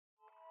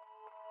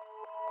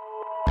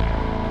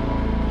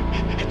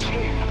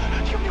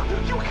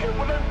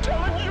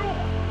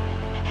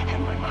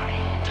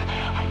mind.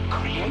 I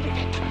created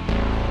it.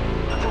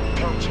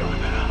 Don't you?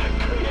 I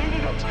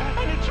created it,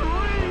 and it's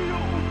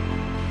real.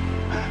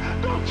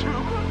 Don't you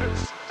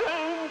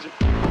understand?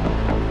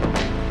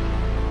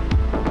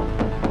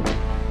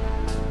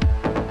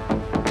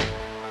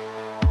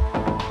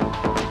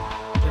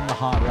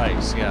 Hot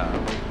rice, yeah,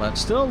 but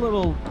still a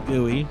little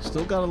gooey.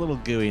 Still got a little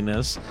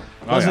gooiness.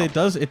 Yeah.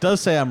 It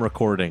does say I'm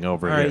recording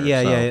over All here. right,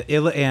 yeah, so.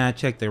 yeah. And I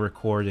checked the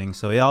recording,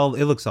 so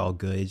it looks all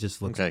good. It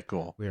just looks Okay,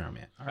 cool. weird on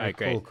me. All right, right,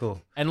 great.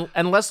 cool.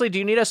 And Leslie, do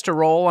you need us to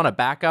roll on a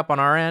backup on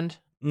our end?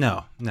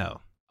 No.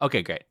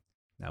 Okay, great.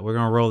 No, we're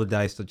gonna roll the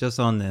dice just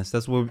on this.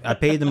 That's what I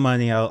paid the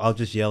money. I'll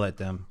just yell at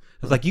them.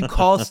 It's like, you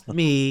cost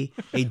me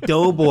a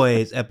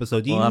Doughboys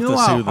episode. Do you We'll have know to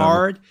how sue them.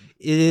 hard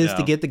it is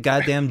to Yeah. get the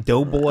goddamn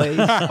Doughboys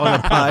on a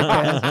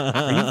podcast?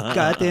 Are you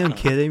goddamn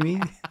kidding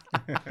me?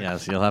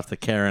 Yes, you'll have to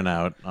Karen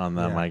out on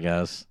them, I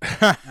guess.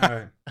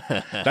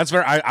 That's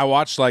very. I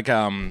watched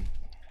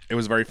it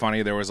was very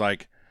funny. There was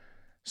like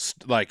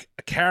a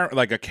Karen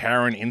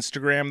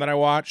Instagram that I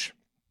watch,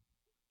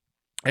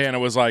 and it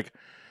was like,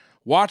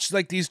 watch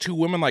like these two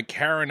women like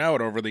Karen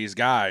out over these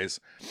guys,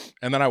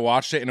 and then I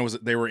watched it, and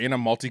they were in a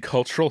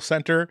multicultural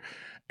center,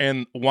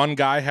 and one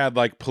guy had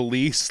like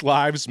police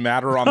lives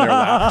matter on their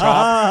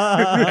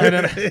laptop,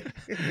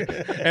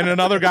 and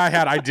another guy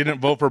had I didn't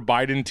vote for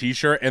Biden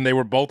t-shirt, and they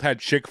both had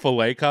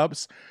Chick-fil-A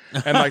cups,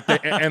 and like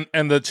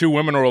and the two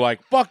women were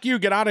like, "Fuck you,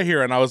 get out of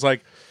here," and I was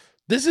like,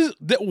 "This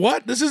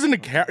isn't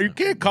a you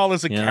can't call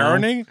this a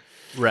Karening."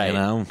 Right. You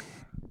know,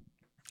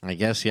 I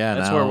guess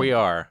That's now where we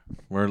are.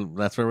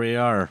 That's where we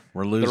are.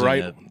 We're losing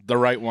it. The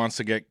right wants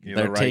to get.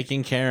 They're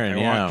taking Karen.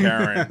 They Yeah. want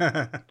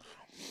Karen.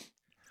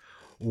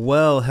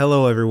 Well,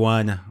 hello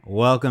everyone.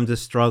 Welcome to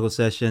Struggle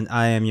Session.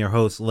 I am your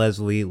host,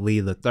 Leslie Lee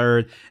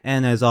III,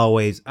 and as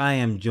always, I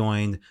am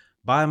joined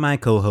by my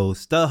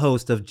co-host, the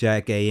host of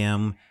Jack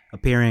AM,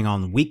 appearing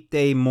on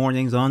weekday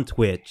mornings on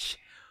Twitch.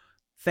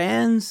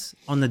 Fans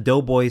on the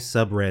Doughboys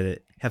subreddit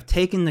have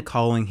taken to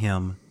calling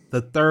him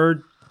the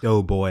third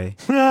Doughboy.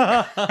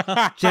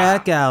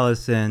 Jack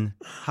Allison,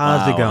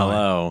 how's it going?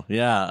 Hello.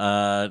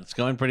 Yeah, it's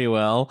going pretty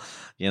well.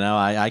 You know,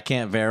 I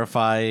can't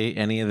verify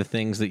any of the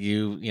things that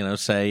you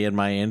say in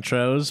my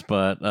intros,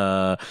 but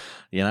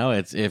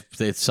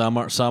it's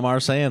some are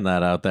saying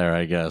that out there,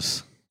 I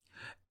guess.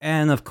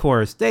 And of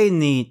course, they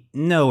need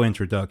no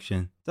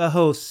introduction. The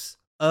hosts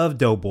of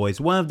Doughboys,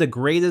 one of the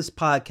greatest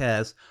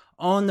podcasts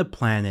on the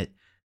planet,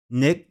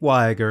 Nick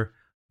Weiger,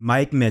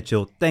 Mike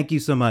Mitchell. Thank you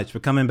so much for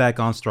coming back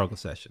on Struggle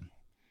Session.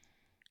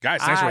 Guys,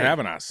 thanks for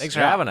having us. Thanks for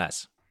having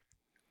us.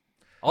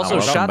 Also,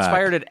 welcome shots back.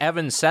 fired at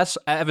Evan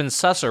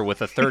Susser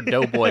with a third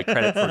Doughboy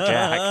credit for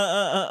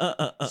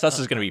Jack. Suss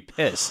is going to be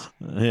pissed.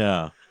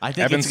 Yeah. I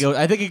think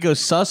it goes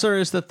Susser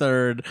as the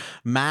third,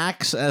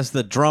 Max as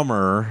the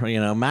drummer.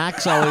 You know,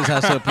 Max always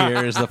has to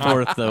appear as the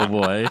fourth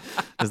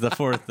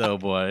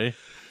Doughboy.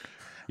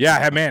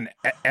 Yeah, man,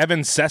 Evan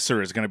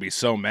Sesser is going to be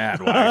so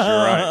mad when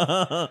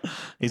I right.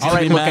 He's All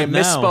gonna right, be look, I mad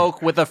now.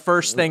 misspoke with the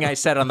first thing I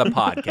said on the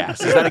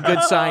podcast. Is that a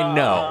good sign?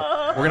 No.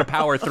 We're going to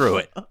power through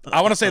it.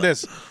 I want to say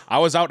this. I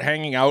was out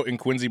hanging out in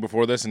Quincy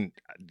before this, and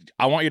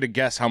I want you to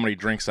guess how many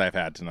drinks I've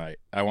had tonight.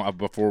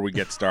 Before we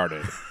get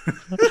started.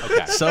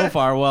 Okay. So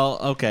far, well,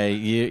 okay.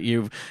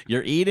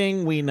 You're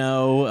eating. We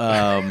know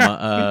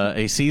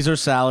a Caesar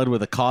salad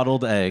with a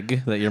coddled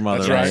egg that your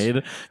mother That's right.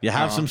 made. You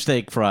have some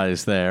steak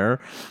fries there.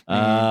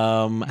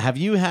 Have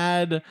you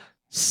had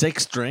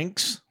 6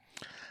 drinks?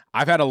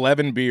 I've had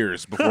 11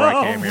 beers before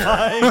I came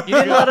here. You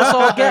didn't let us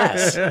all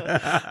guess.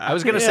 I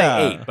was going to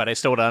say 8, but I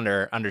still would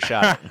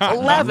undershot it.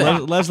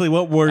 11. Leslie,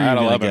 what were you I had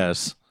going to 11.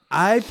 guess?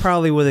 I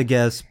probably would have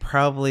guessed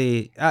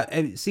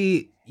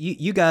see,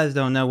 you guys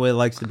don't know what it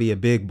likes to be a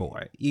big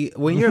boy.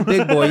 When you're a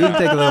big boy, you can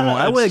take a little more.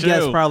 I would have It's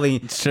guessed true. probably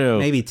It's true.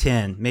 maybe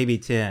 10.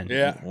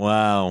 Yeah.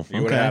 Wow.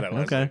 You would have had it,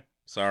 Leslie. Okay.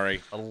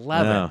 Sorry.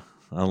 11. Yeah.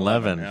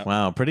 11. Yeah.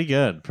 Wow. Pretty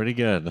good.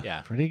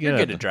 Yeah. Pretty good. You're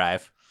good to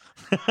drive.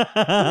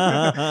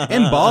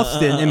 In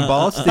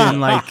Boston,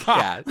 like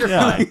Yeah. You're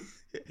Yeah. fine.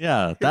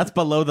 Yeah. That's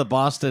below the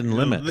Boston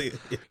limit.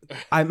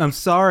 I'm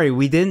sorry,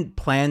 we didn't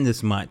plan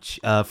this much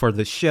for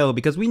the show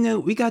because we knew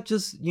we got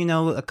just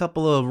a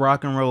couple of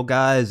rock and roll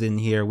guys in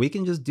here. We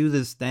can just do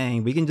this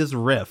thing. We can just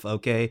riff,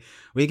 okay?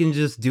 We can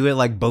just do it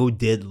like Bo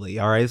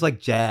Diddley, all right? It's like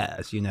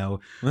jazz,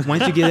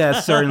 Once you get at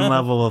a certain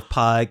level of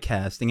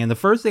podcasting, and the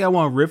first thing I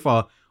want to riff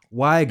on,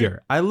 Weiger.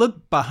 I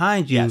look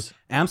behind you. Yes.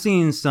 I'm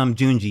seeing some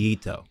Junji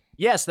Ito.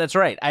 Yes, that's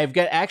right. I've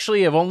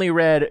only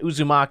read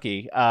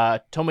Uzumaki.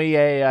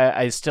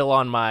 Tomoe is still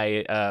on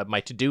my my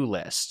to-do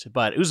list,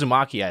 but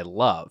Uzumaki I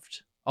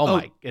loved.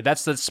 My,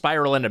 that's the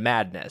spiral into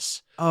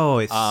madness. Oh,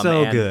 it's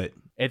so and good.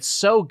 It's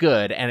so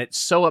good, and it's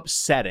so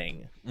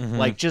upsetting. Mhm.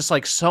 Like, just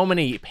like so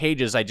many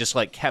pages I just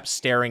like kept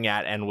staring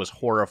at and was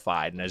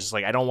horrified, and I was just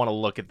like, I don't want to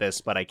look at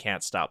this, but I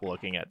can't stop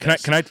looking at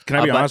this. Can I be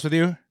but- honest with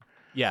you?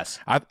 Yes.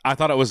 I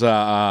thought it was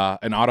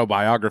an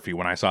autobiography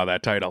when I saw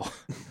that title.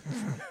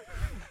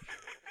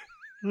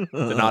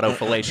 The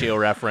autofellatio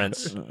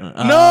reference.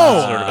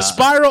 No, sort of a-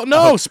 spiral.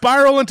 No,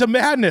 spiral into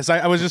madness.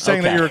 I was just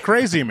saying that Okay. you're a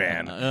crazy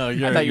man.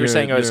 I thought you were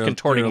saying I was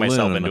contorting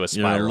myself into a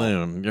spiral.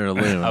 You're a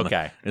loon.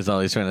 Okay. Is all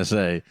he's trying to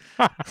say.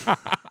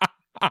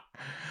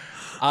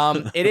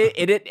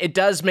 It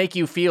does make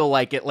you feel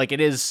like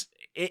it's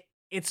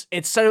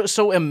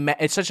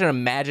such an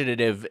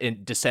imaginative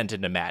descent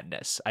into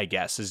madness, I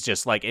guess. Is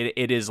just like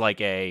it is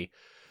like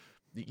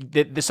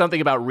there's something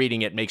about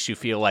reading it makes you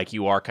feel like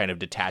you are kind of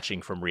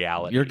detaching from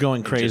reality. You're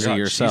going crazy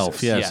yourself.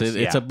 Jesus. Yes, it's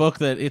yeah. it's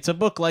a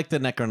book like the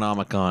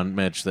Necronomicon,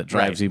 Mitch, that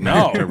drives Right. you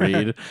mad No. to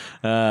read.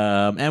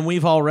 And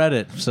we've all read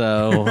it.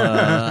 So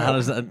how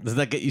does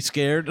that get you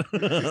scared?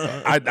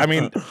 I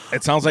mean,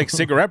 it sounds like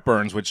Cigarette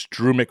Burns, which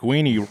Drew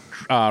McWeeny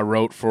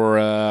wrote for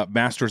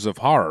Masters of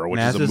Horror, which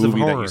Masters is of a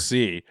movie that Horror. you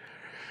see.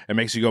 It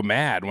makes you go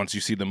mad once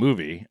you see the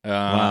movie.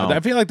 Wow.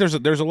 I feel like there's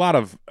a lot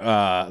of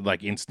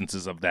like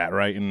instances of that,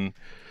 right? And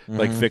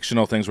like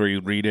fictional things where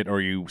you read it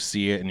or you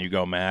see it and you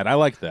go mad. I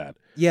like that.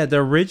 Yeah, the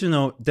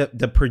original,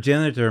 the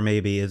progenitor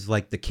maybe is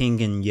like The King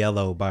in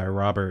Yellow by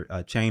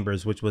Robert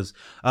Chambers, which was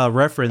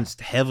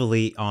referenced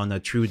heavily on a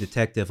True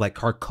Detective. Like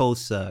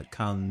Carcosa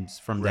comes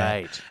from that,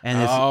 Right.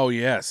 and it's Oh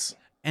yes.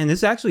 and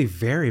it's actually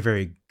very,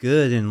 very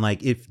good. And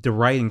like, if the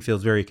writing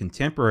feels very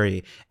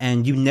contemporary,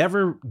 and you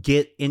never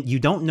get in, you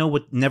don't know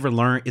what, never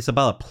learn. It's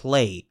about a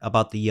play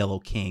about the Yellow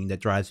King that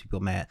drives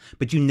people mad,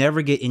 but you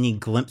never get any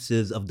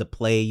glimpses of the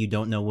play. You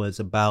don't know what it's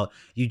about.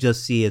 You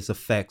just see its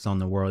effects on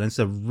the world. And it's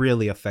a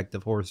really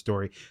effective horror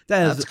story that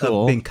has That's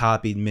cool. been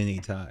copied many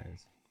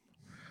times.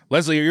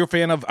 Leslie, are you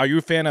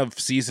a fan of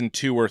season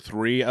 2 or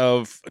 3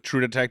 of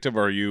True Detective,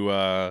 or are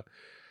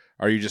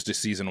you just a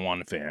season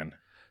 1 fan?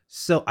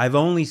 So I've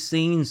only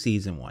seen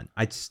season 1.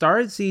 I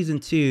started season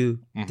 2,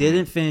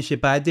 didn't finish it,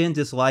 but I didn't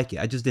dislike it.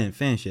 I just didn't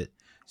finish it.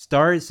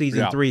 Started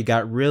season 3,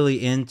 got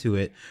really into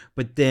it,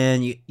 but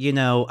then you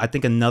know, I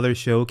think another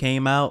show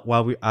came out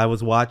while I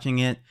was watching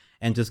it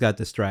and just got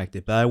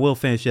distracted. But I will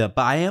finish it up.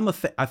 But I'm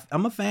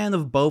a fan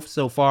of both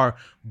so far,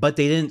 but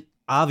they didn't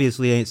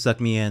ain't suck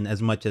me in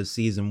as much as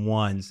season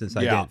 1 since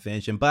I didn't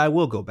finish them. But I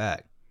will go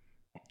back.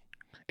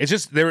 It's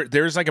just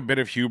there's like a bit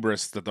of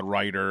hubris that the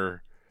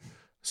writer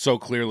so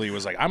clearly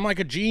was like, I'm like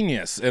a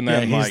genius, and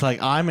Yeah, then he's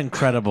like, I'm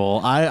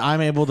incredible.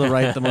 I'm able to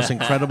write the most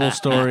incredible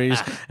stories,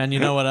 and you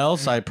know what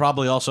else? I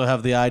probably also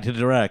have the eye to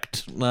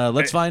direct.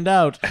 Let's find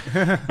out.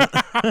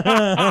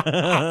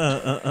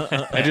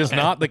 it is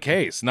not the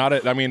case.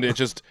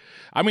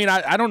 I mean,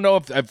 I don't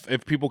know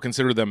if people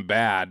consider them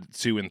bad,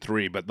 2 and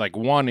 3, but like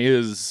one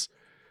is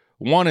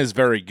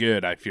very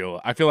good. I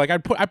feel like I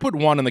put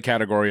 1 in the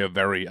category of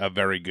a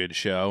very good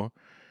show,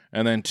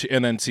 and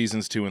then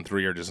seasons 2 and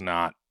 3 are just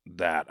not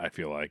that. I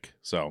feel like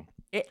so.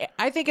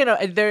 I think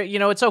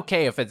it's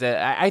okay if it's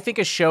I think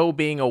a show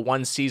being a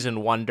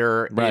 1-season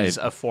wonder Right. is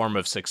a form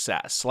of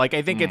success. Like,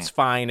 I think it's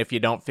fine if you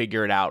don't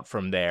figure it out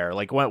from there.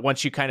 Like,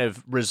 once you kind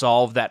of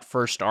resolve that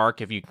first arc,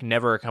 if you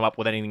never come up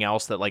with anything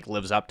else that like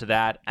lives up to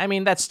that, I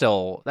mean, that's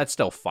still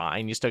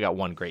fine. You still got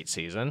one great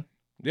season.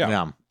 Yeah.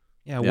 Yeah,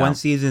 Yeah. one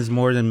season is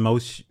more than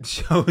most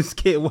shows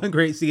get. One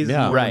great season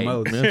Yeah. is more Right. than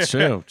most. It's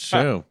true. It's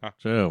true.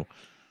 True.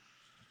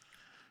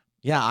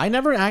 Yeah, I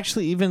never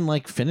actually even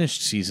like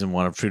finished season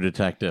 1 of True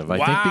Detective. I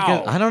think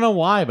because Wow. I don't know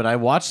why, but I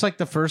watched like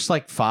the first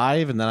like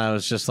 5, and then I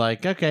was just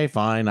like, okay,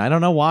 fine. I don't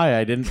know why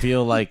I didn't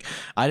feel like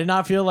I did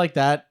not feel like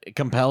that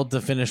compelled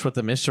to finish what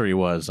the mystery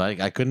was.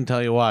 I couldn't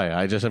tell you why.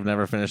 I just have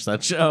never finished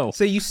that show.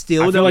 So you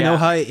still feel don't like- know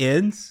how it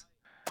ends?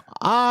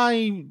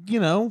 I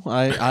no,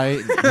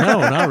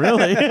 not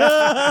really.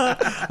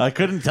 I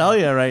couldn't tell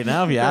you right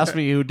now. If you asked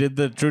me who did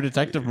the True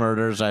Detective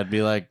murders, I'd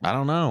be like, I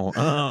don't know.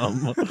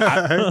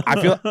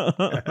 I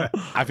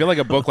feel like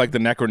a book like the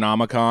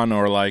Necronomicon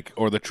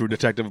or the True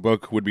Detective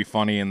book would be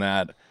funny in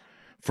that.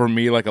 For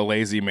me, like a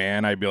lazy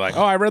man, I'd be like,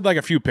 "Oh, I read like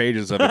a few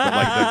pages of it, but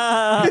like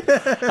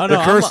Oh, the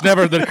no,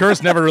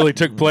 curse never really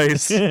took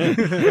place."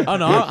 Oh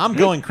no, I'm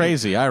going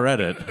crazy. I read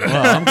it.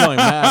 Well, I'm going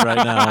mad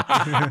right now.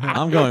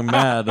 I'm going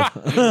mad.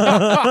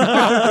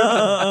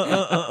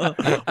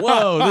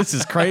 Whoa, this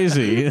is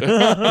crazy.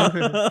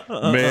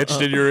 Mitch,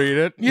 did you read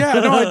it? Yeah,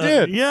 no, I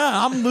did.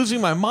 Yeah, I'm losing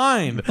my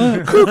mind.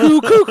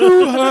 Cuckoo. Look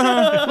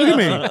at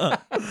me.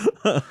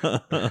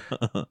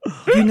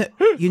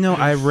 You know,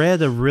 I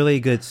read a really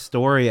good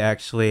story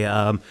actually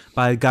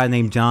by a guy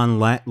named John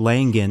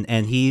Langan,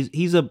 and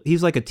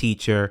he's like a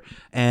teacher,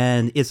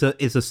 and it's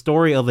a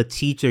story of a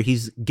teacher.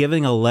 He's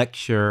giving a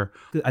lecture.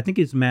 I think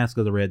it's Mask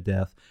of the Red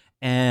Death,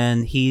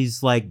 and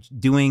he's like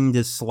doing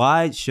this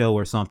slideshow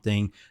or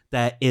something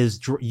that is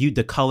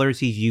the colors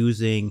he's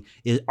using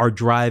are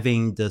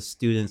driving the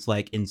students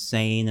like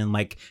insane and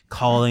like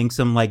calling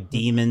some like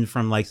demon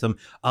from like some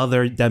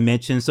other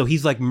dimension. So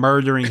he's like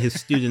murdering his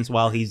students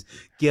while he's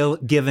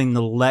giving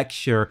the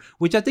lecture,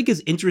 which I think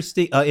is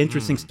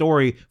interesting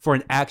story for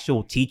an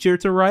actual teacher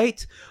to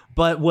write.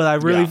 But what I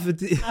really,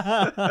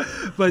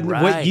 but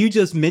Right. what you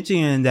just mentioned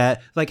in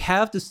that, like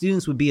half the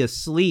students would be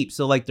asleep,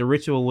 so like the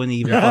ritual wouldn't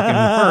even fucking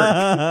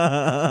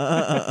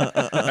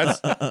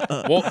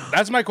work.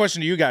 That's my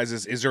question to you guys: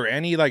 is there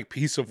any like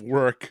piece of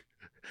work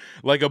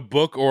like a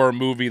book or a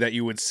movie that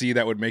you would see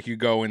that would make you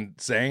go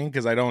insane?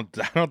 Because I don't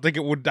think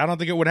it would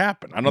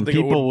happen. I don't think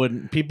people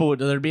would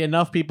there'd be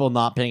enough people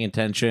not paying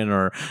attention,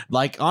 or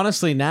like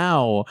honestly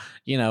now,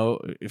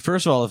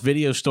 first of all, if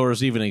video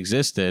stores even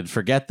existed,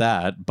 forget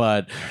that.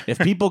 But if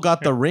people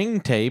got the Ring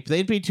tape,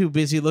 they'd be too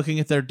busy looking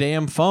at their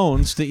damn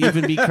phones to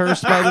even be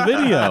cursed by the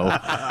video.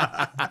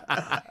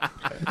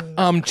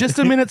 Just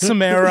a minute,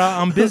 Samara.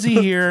 I'm busy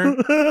here.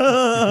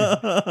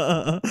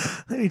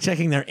 They'd be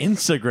checking their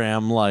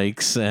Instagram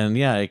likes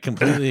and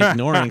completely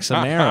ignoring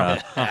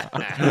Samara.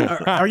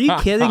 Are you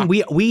kidding?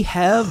 We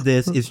have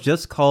this. It's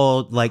just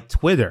called like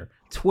Twitter.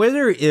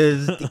 Twitter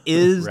is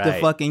Right. the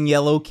fucking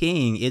Yellow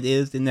King. It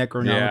is the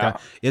Necronomicon. Yeah.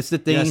 It's the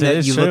thing Yes, it that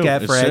is you true. look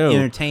at It's for true.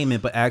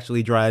 entertainment, but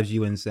actually drives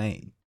you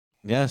insane.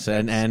 Yes,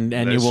 and you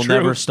That's will true.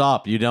 never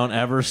stop. You don't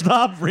ever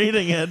stop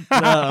reading it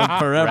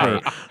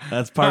forever. Right.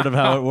 That's part of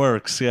how it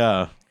works.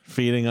 Yeah,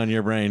 feeding on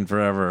your brain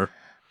forever.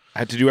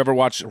 Did you ever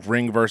watch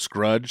Ring vs.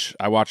 Grudge?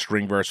 I watched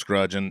Ring vs.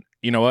 Grudge, and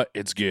you know what?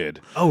 It's good.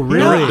 Oh, You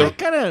know,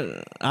 really?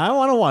 I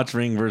want to watch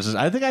Ring versus.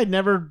 I think I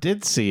never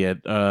did see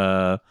it,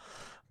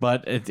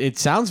 but it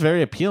sounds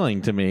very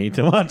appealing to me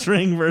to watch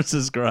Ring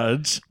versus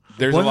Grudge.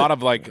 There's What- a lot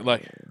of like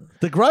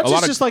The Grudge A is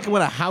lot of- just like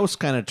when a house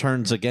kind of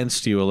turns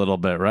against you a little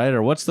bit, right?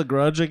 Or what's the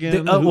Grudge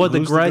again? The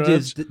Who's Grudge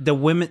is the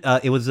women.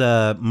 It was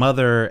a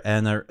mother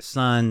and her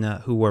son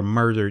who were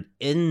murdered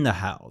in the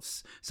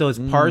house. So it's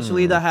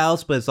partially the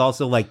house, but it's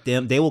also like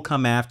them. They will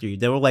come after you.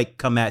 They will like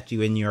come at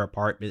you in your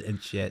apartment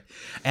and shit.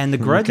 And the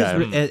Grudge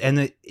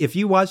Okay. if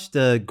you watch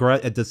the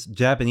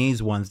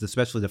Japanese ones,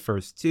 especially the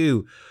first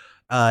two,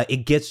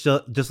 it gets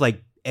just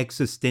like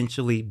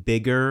existentially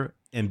bigger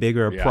and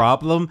bigger a Yeah.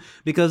 problem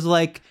because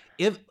like.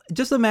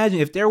 Just imagine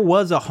if there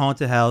was a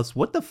haunted house,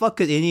 what the fuck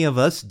could any of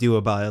us do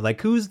about it? Like,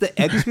 who's the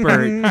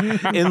expert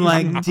in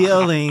like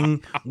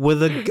dealing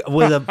with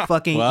a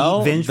fucking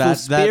vengeful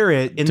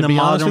spirit in to the be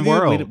honest modern with you,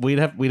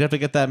 world? We'd have to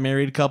get that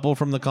married couple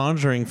from the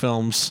Conjuring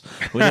films.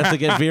 We'd have to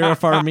get Vera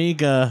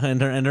Farmiga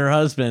and her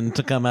husband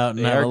to come out and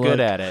They have are a look. good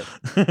at it.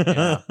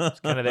 It's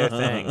kind of their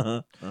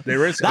thing.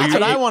 there is. That's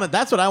what I want.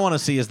 That's what I want to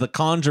see is the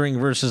Conjuring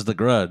versus the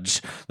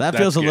Grudge. That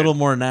feels a good. little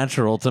more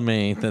natural to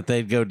me that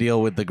they'd go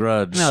deal with the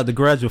Grudge. No, the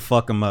Grudge would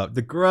fuck them up.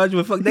 The Grudge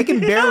would fuck. They can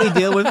barely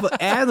deal with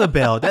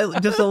Annabelle. That's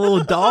just a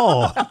little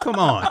doll. Come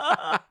on.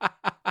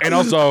 And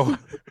also,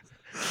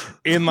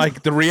 in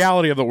like the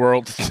reality of the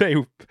world,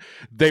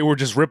 they were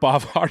just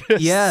rip-off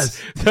artists. Yes.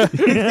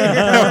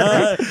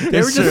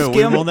 They were just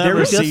We'll they never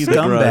were just see the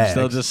Grudge. scumbags.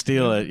 They'll just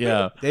steal it.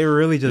 Yeah. They were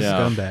really just Yeah.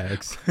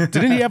 scumbags.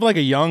 Didn't he have like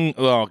a young?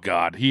 Oh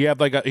God, he had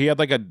like a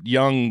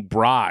young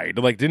bride.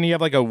 Like, didn't he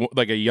have like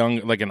a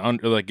young like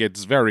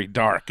it's very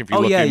dark if you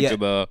look into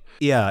the.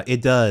 Yeah,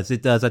 it does.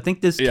 It does. I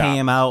think this Yeah.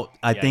 came out,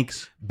 I think,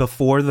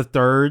 before the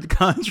third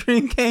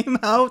Conjuring came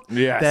out.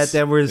 Yes. That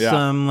there was Yeah.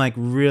 some like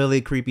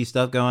really creepy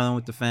stuff going on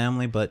with the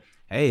family, but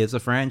hey, it's a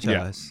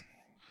franchise.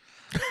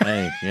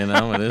 Hey, it is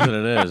what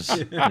it is.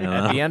 At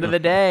the end of the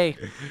day,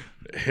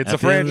 It's At a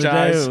the end of the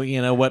franchise.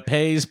 day, what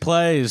pays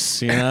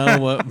plays.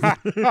 What?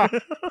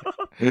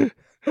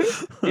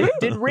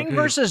 did Ring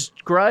versus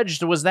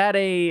Grudge was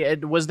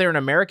there an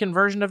American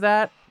version of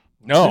that?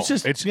 No, It's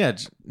just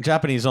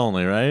Japanese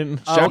only, right?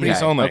 Japanese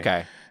okay. only.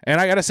 Okay. And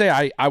I gotta say,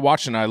 I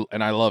watched it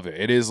and I love it.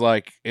 It is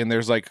like, and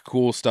there's like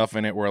cool stuff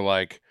in it where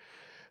like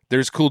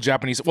there's cool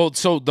Japanese. Well,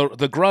 so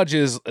the Grudge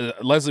is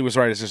Leslie was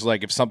right. It's just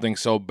like if something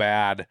so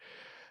bad,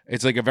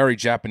 it's like a very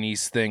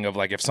Japanese thing of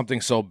like if something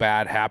so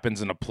bad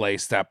happens in a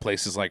place, that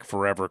place is like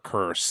forever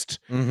cursed.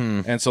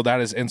 Mm-hmm. And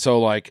so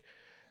like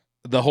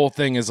the whole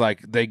thing is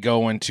like they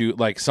go into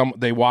like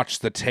they watch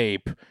the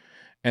tape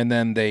and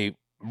then they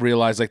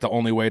realize like the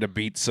only way to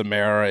beat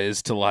Samara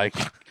is to like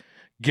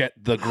get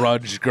the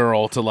Grudge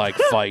girl to like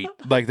fight.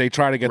 Like they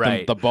try to get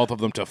Right. the both of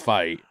them to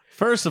fight.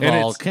 First of And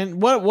all, it's-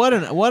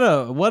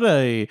 what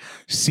a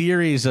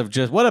series of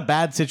what a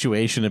bad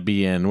situation to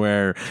be in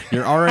where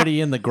you're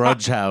already in the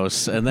Grudge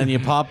house and then you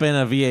pop in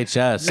a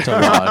VHS to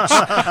watch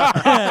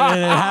and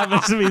it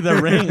happens to be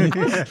the Ring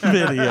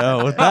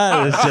video.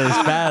 That is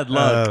just bad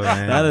luck. Oh,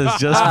 man. That is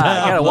just I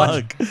bad gotta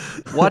luck.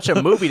 watch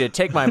a movie to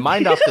take my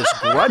mind off this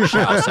Grudge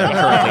house I'm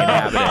currently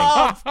inhabiting.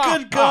 Oh,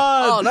 good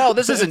God! Oh no,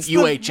 this isn't It's the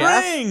UHF.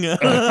 Ring!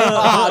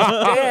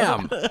 Oh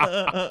damn!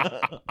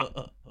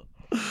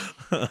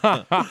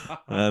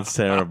 That's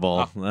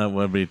terrible. That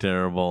would be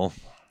terrible.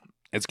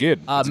 It's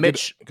good. It's a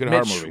Mitch, good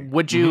horror Mitch, movie.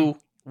 would you?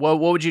 What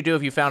would you do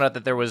if you found out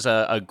that there was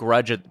a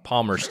Grudge at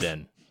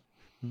Palmerston?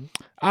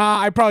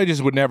 I probably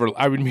just would never.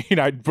 I would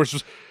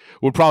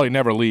would probably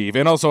never leave.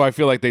 And also, I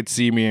feel like they'd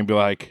see me and be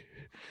like,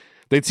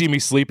 they'd see me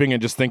sleeping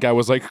and just think I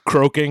was like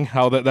croaking.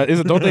 How that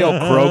isn't? Don't they all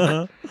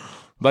croak?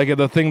 Like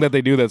the thing that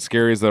they do that's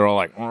scary is they're all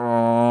like,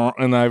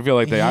 and I feel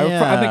like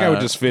I think I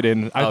would just fit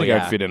in. I think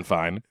yeah. I'd fit in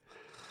fine.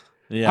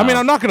 Yeah. I mean,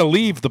 I'm not going to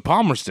leave the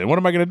Palmerston. What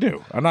am I going to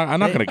do? I'm not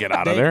going to get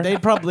out of there.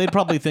 They'd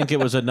probably think it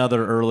was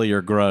another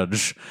earlier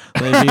Grudge.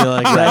 They'd be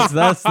like, that's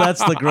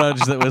the Grudge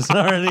that was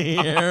already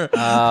here.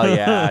 Oh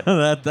yeah,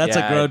 that's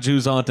Yeah. a Grudge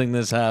who's haunting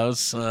this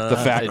house. The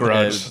fat it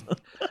Grudge. is.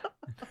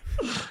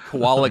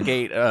 Koala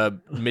Gate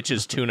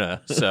Mitch's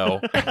tuna. So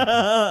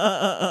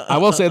I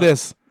will say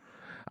this.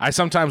 I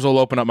sometimes will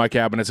open up my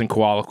cabinets and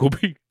Koala will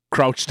be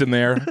crouched in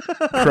there,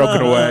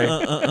 croaking away.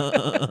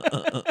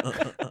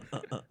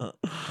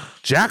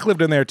 Jack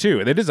lived in there too.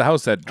 It is a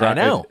house that I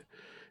know.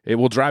 It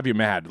will drive you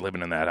mad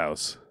living in that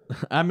house.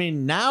 I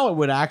mean, now it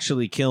would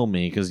actually kill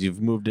me because you've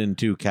moved in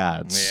 2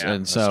 cats, Yeah,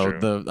 and that's so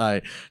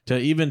true. to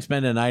even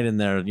spend a night in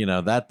there,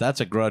 that's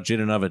a grudge in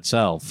and of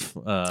itself.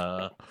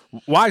 Why?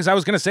 Because I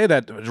was going to say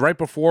that right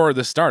before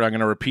the start. I'm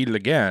going to repeat it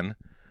again.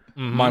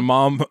 Mhm. My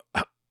mom,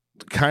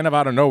 kind of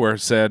out of nowhere,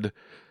 said,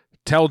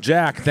 "Tell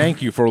Jack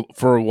thank you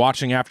for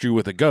watching after you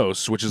with a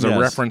ghost," which is a Yes.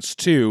 reference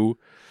to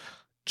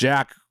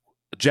Jack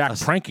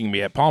pranking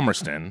me at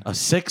Palmerston. A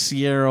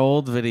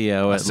 6-year-old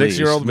video, A at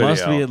 6-year-old least.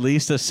 Must video. be at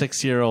least a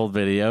 6-year-old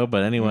video.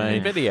 But anyway,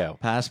 video.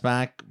 pass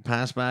back.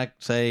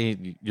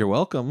 Say you're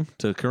welcome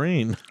to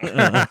Kareen.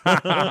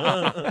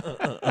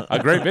 A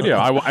great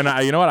video.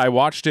 You know what? I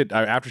watched it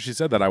after she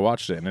said that. I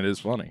watched it, and it is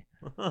funny.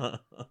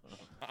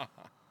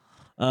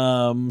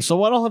 So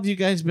what all have you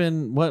guys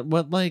been?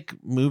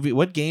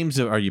 What games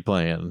are you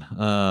playing?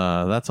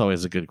 That's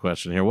always a good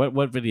question here.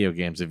 What video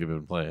games have you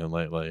been playing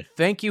lately?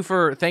 Thank you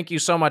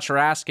so much for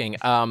asking.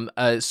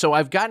 So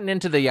I've gotten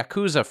into the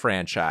Yakuza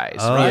franchise,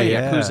 Oh, right?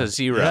 yeah. Yakuza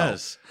 0.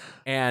 Yes.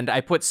 And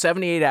I put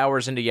 78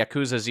 hours into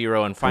Yakuza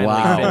 0 and finally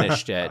Wow.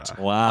 finished it.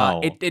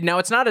 Wow. Now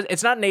it's not an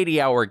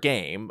 80-hour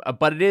game,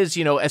 but it is,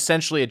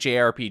 essentially a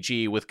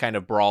JRPG with kind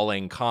of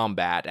brawling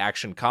combat,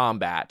 action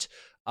combat.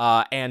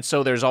 And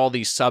so there's all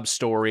these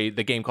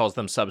the game calls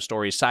them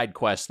sub-stories, side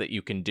quests that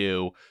you can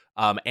do.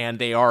 And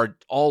they are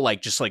all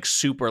just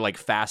super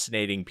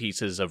fascinating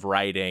pieces of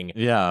writing.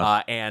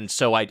 Yeah. And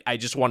so I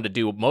just wanted to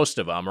do most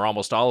of them or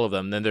almost all of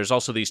them. Then there's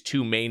also these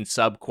 2 main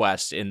sub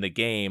quests in the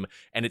game,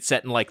 and it's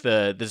set in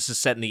this is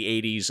set in the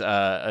 80s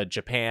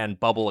Japan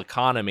bubble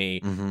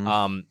economy.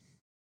 Mhm.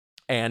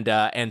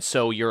 And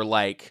so you're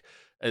like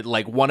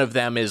one of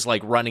them is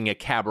running a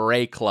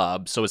cabaret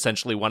club, so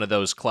essentially one of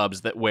those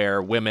clubs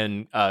where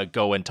women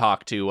go and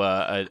talk to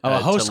a to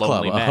host club.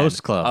 lonely A men.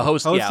 host club. A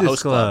host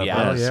Hostess club. club.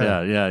 Yeah. Oh,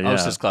 Yes, yeah.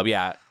 Hostess Club,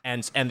 yeah,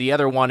 and the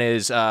other one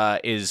is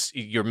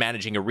you're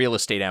managing a real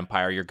estate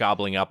empire. You're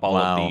gobbling up all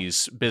Wow. of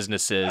these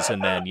businesses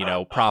and then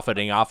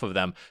profiting off of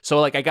them.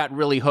 So I got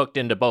really hooked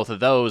into both of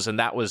those, and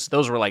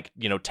those were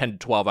 10 to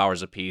 12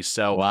 hours a piece.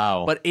 So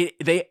Wow. but it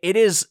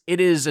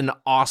is an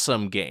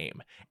awesome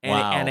game.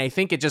 Wow. And I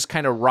think it just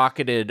kind of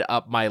rocketed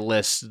up my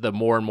list the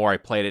more and more I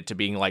played it to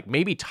being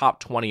maybe top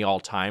 20 all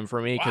time for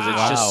me, because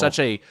it's just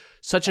Wow.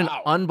 such an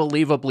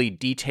unbelievably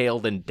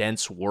detailed and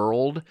dense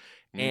world.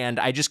 And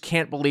I just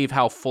can't believe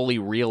how fully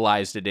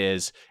realized it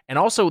is. And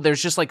also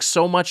there's just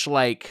so much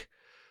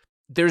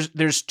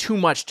there's too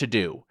much to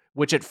do,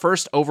 which at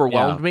first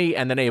overwhelmed me,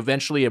 and then I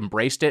eventually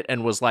embraced it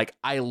and was like,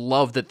 I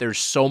love that there's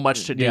so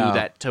much to do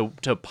that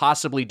to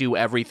possibly do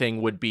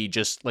everything would be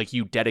just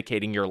you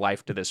dedicating your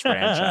life to this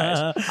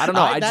franchise. I don't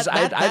know.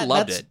 I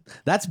loved it.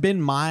 That's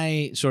been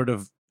my sort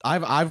of.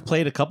 I've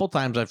played a couple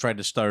times. I've tried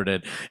to start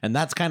it, and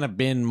that's kind of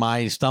been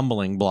my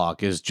stumbling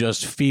block. Is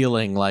just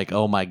feeling like,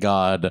 oh my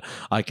god,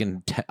 I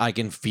can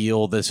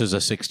feel this is a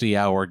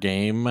 60-hour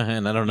game,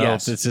 and I don't know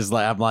if this is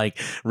I'm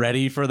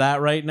ready for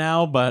that right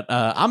now. But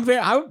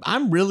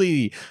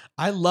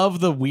I love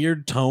the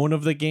weird tone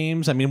of the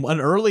games. I mean, an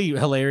early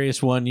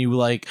hilarious one, you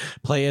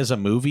play as a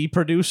movie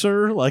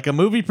producer. A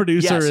movie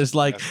producer Yes. is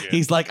That's good.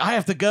 he's I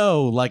have to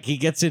go. He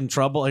gets in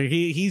trouble.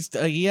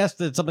 He has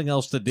something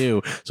else to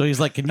do. So he's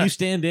like, can you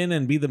stand in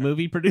and be the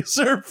movie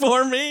producer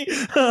for me?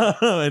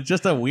 It's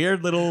just a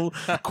weird little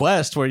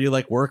quest where you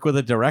work with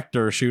a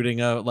director shooting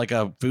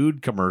a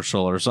food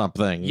commercial or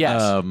something.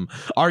 Yes.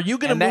 Are you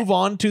going And to that- move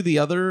on to the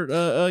other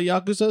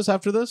Yakuzas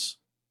after this?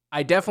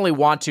 I definitely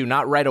want to,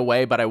 not right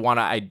away, but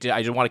I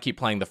just want to keep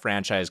playing the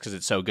franchise because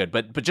it's so good.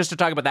 But just to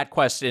talk about that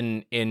quest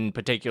in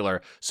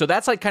particular, so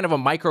that's kind of a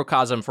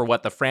microcosm for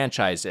what the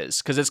franchise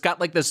is, because it's got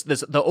this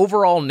the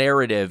overall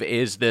narrative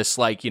is this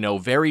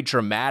very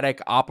dramatic,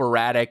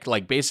 operatic,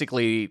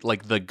 basically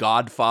the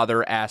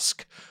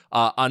Godfather-esque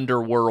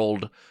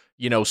underworld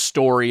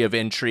story of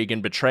intrigue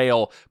and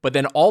betrayal, but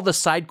then all the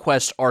side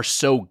quests are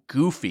so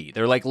goofy.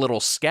 They're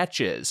little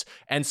sketches.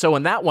 And so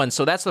in that one,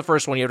 so that's the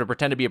first one, you have to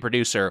pretend to be a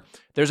producer.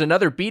 There's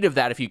another beat of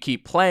that if you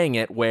keep playing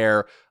it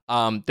where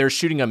they're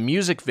shooting a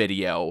music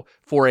video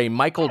for a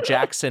Michael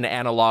Jackson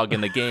analog in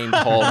the game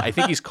called, I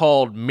think he's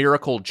called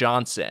Miracle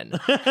Johnson.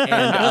 And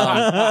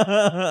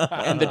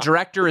the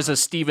director is a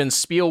Steven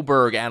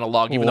Spielberg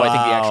analog, even though I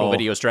think the actual Wow.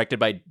 video is directed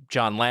by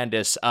John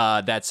Landis.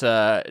 That's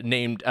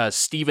named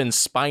Steven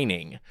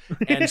Spining.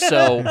 And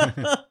so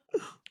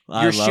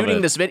you're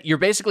shooting this video. You're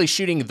basically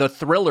shooting the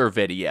Thriller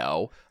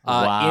video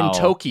Wow. in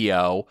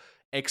Tokyo,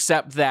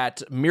 except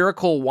that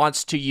Miracle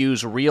wants to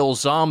use real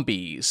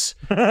zombies.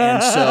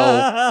 And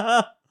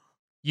so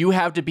you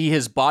have to be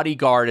his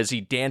bodyguard as he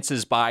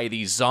dances by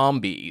these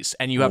zombies,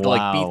 and you have to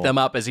like beat them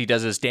up as he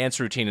does his dance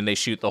routine, and they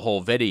shoot the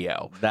whole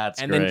video. That's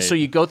and great. then so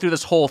you go through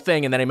this whole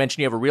thing, and then I mentioned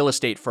you have a real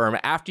estate firm.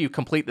 After you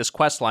complete this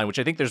quest line, which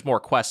I think there's more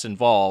quests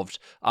involved,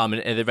 and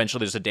eventually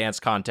there's a dance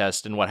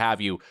contest and what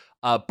have you.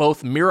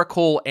 Both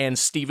Miracle and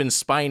Steven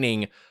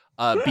Spining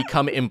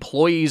become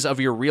employees of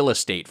your real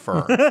estate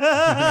firm.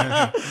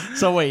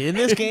 So wait, in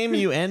this game,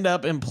 you end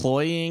up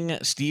employing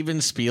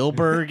Steven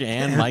Spielberg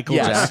and Michael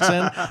Yes.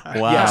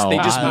 Jackson? Wow. Yes, they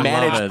just I love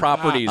manage it.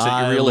 proproperties at your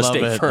I real love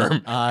estate it.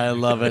 firm. I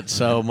love it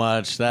so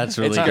much. That's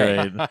really It's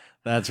great. great.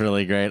 That's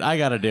really great. I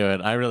got to do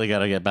it. I really got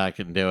to get back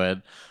and do it.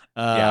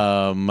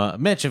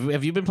 Mitch,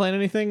 have you been playing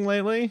anything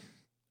lately?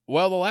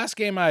 Well, the last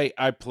game I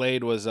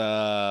played was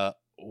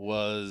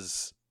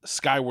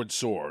Skyward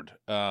Sword.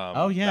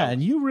 Oh yeah,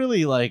 and you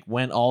really like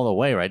went all the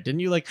way, right? Didn't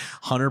you like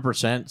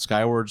 100%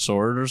 Skyward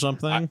Sword or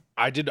something?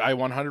 I did. I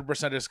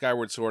 100% did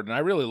Skyward Sword, and I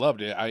really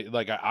loved it.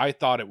 I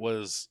thought it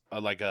was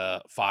like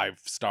a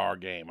 5-star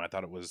game. I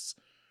thought it was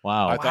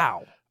Wow.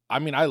 Wow. I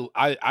mean,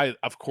 I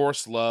of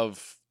course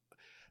love.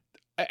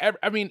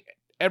 I mean,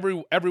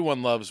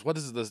 everyone loves, what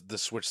is the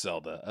Switch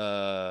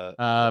Zelda?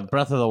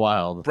 Breath of the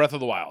Wild. Breath of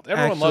the Wild.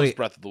 Everyone Actually, loves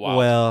Breath of the Wild.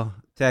 Well,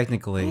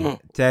 technically,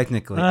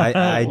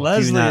 I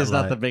Leslie do not is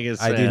not the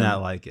biggest I do fan.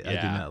 not like it. I do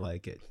Yeah. not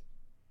like it.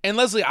 And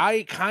Leslie,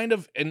 I kind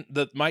of,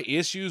 my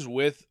issues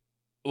with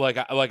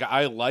I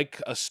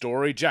like a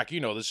story. Jack, you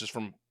know this just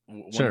from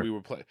when Sure. we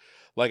were playing.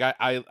 Like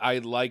I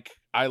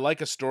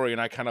like a story, and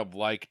I kind of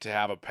like to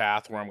have a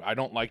path where I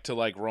don't like to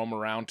like roam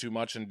around too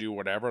much and do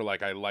whatever.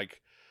 Like I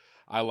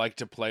like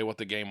to play what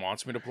the game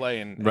wants me to play,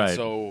 and Right.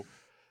 so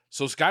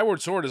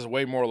Skyward Sword is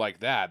way more like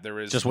that. There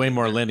is Just way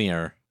more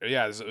linear.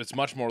 yeah, it's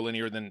much more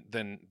linear than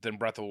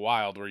Breath of the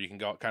Wild, where you can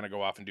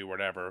go off and do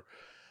whatever.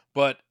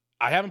 But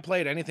I haven't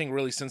played anything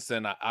really since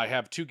then. I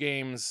have 2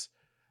 games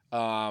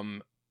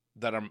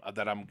that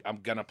I'm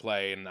gonna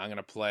play, and I'm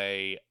gonna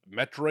play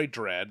Metroid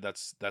Dread.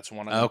 That's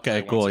one. I'm gonna play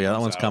Okay, once cool. it Yeah, that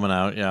comes one's out. coming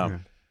out. Yeah. Yeah.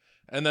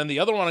 And then the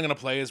other one I'm gonna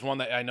play is one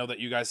that I know that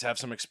you guys have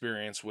some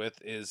experience with,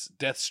 is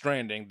Death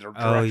Stranding. The Oh,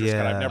 director's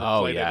cut. I've yeah. never Oh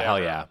played it. yeah, hell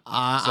ever. yeah.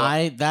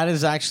 I that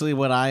is actually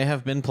what I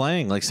have been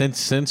playing like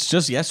since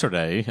just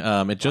yesterday.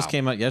 It just Wow.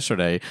 came out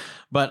yesterday,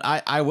 but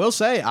I will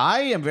say I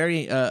am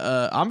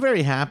I'm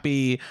very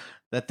happy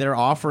that they're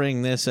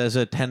offering this as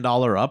a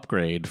 $10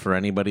 upgrade for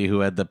anybody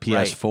who had the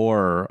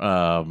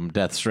PS4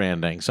 Death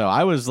Stranding. So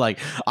I was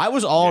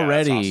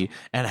already awesome.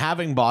 and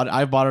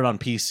I've bought it on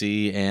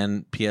PC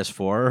and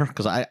PS4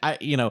 because I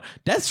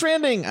Death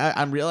Stranding,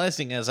 I'm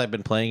realizing as I've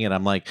been playing it,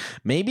 I'm like,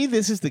 maybe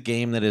this is the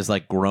game that has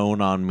like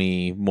grown on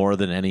me more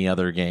than any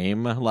other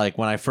game. Like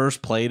when I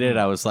first played it,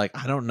 I was like,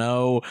 I don't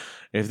know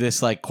if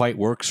this like quite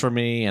works for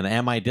me, and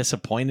am I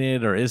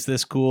disappointed, or is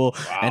this cool?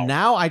 Wow. And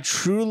now I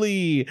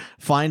truly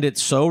find it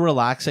so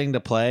relaxing to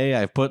play.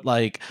 I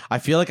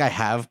feel like I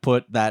have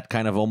put that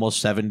kind of almost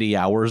 70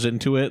 hours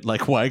into it,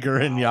 like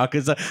Weiger and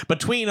Yakuza,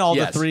 between all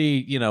Yes. the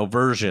 3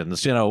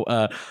 versions.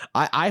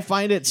 I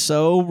find it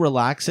so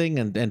relaxing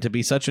and to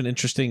be such an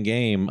interesting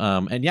game.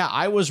 And yeah,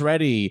 I was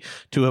ready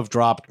to have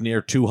dropped near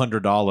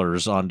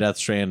 $200 on Death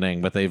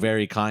Stranding, but they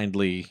very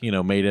kindly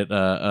made it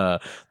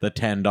the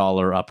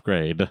 $10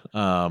 upgrade.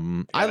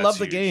 I that's love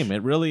the huge. game.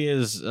 It really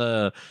is.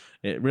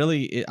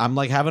 I'm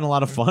like having a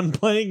lot of fun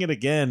playing it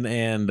again,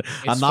 and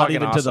I'm not fucking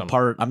even to the awesome.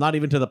 part. I'm not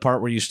even to the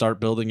part where you start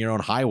building your own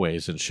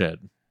highways and shit.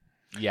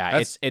 Yeah,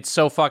 That's- it's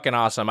so fucking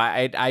awesome.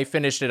 I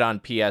finished it on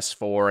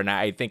PS4, and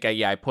I think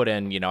I put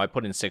in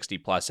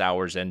 60+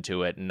 hours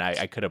into it, and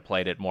I could have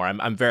played it more.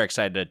 I'm very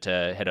excited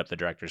to hit up the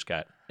director's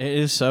cut. It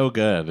is so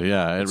good.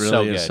 Yeah, it It's really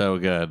so is good. so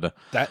good.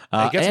 That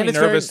Uh, it gets and me it's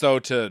very- nervous though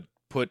to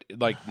put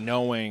like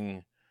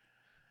knowing.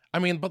 I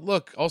mean, but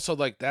look, also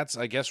like that's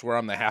I guess where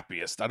I'm the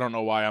happiest. I don't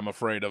know why I'm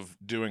afraid of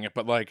doing it,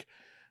 but like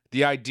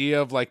the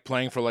idea of like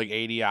playing for like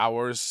 80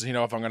 hours,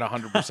 if I'm gonna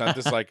 100%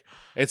 this, like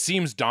it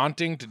seems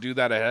daunting to do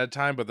that ahead of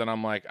time. But then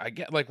I'm like, I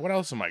get like, what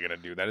else am I gonna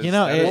do? That is,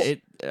 that is-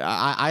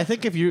 I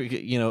think if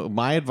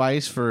my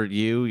advice for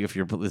you, if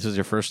this is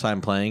your first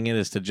time playing it,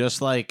 is to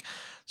just like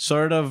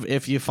sort of,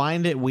 if you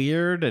find it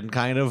weird and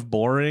kind of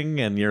boring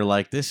and you're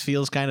like, this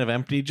feels kind of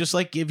empty, just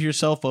like give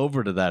yourself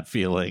over to that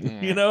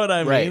feeling. You know what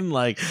I Right. mean?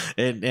 Like,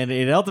 and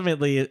it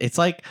ultimately, it's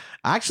like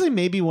actually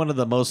maybe one of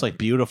the most like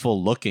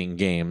beautiful looking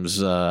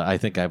games I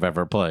think I've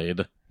ever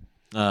played.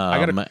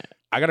 I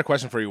got a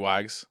question for you,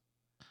 Wags.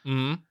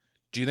 Mm-hmm.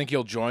 Do you think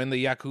you'll join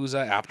the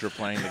Yakuza after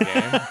playing the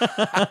game?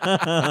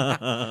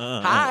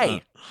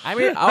 Hi, I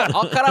mean,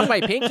 I'll cut off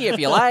my pinky if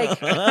you like.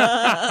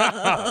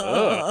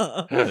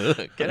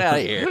 Get out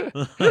of here.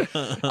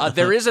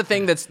 There is a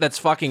thing that's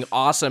fucking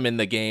awesome in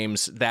the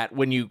games that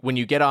when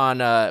you get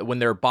on when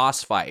there are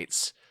boss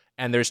fights.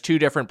 And there's 2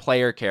 different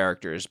player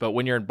characters, but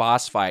when you're in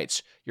boss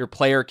fights, your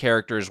player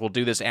characters will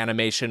do this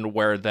animation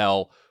where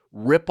they'll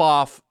rip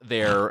off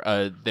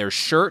their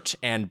shirt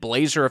and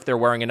blazer if they're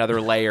wearing another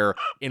layer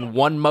in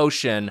one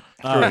motion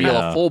to reveal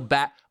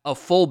a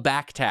full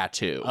back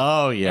tattoo.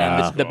 Oh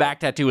yeah. And the back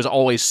tattoo is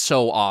always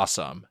so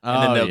awesome.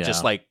 And then Oh, they'll yeah.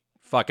 just like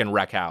fucking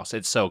wreck house.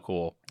 It's so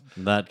cool.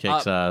 That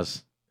kicks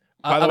ass.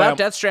 By the way, About I'm-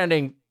 Death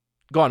Stranding,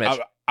 Go on, Mitch.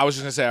 I was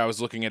just gonna say I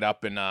was looking it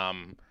up,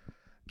 and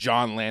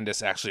John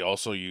Landis actually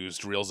also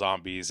used real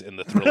zombies in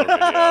the Thriller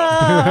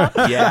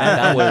video. Yeah,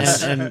 that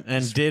was.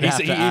 and did have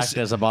to act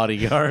as a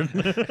bodyguard.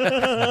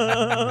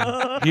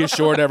 He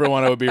assured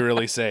everyone it would be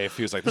really safe.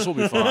 He was like, "This will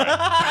be fine."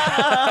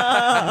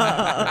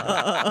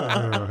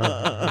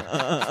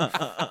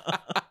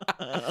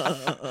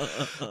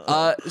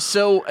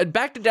 So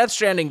back to Death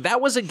Stranding, that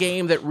was a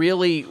game that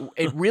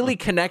really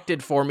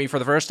connected for me for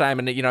the first time.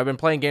 And I've been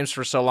playing games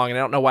for so long, and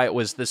I don't know why it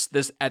was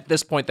this at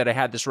this point that I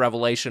had this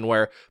revelation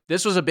where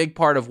this was a big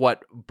part of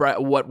what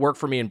worked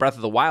for me in Breath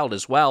of the Wild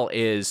as well.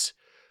 Is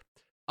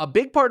a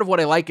big part of what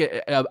I like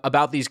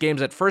about these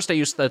games. At first, I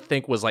used to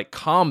think was like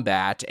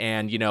combat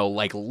and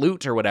like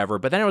loot or whatever,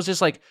 but then I was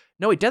just like,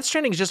 no, Death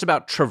Stranding is just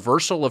about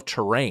traversal of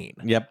terrain.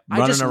 Yep,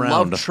 I just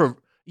around.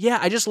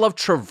 I just love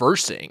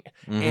traversing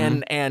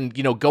and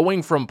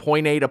going from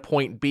point A to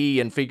point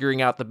B and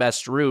figuring out the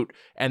best route,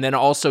 and then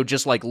also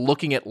just like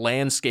looking at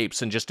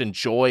landscapes and just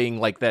enjoying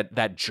like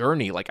that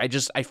journey. Like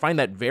I find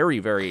that very,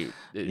 very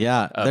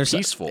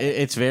peaceful.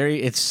 It's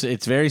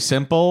very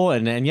simple,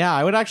 and yeah,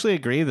 I would actually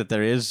agree that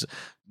there is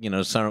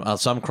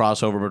some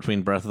crossover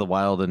between Breath of the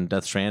Wild and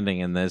Death Stranding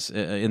in this,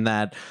 in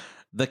that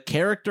the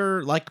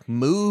character like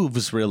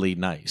moves really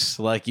nice.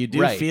 Like you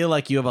do feel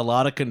like you have a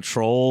lot of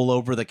control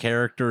over the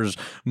character's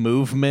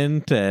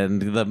movement,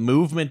 and the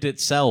movement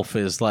itself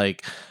is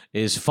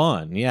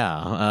fun.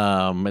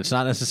 Yeah. It's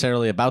not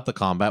necessarily about the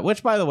combat,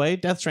 which, by the way,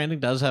 Death Stranding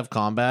does have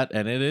combat,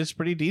 and it is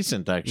pretty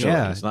decent, actually.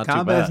 Yeah, it's not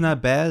combat's too bad.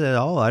 not bad at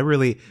all. I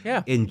really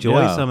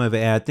enjoy some of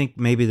it. I think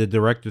maybe the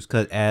director's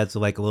cut adds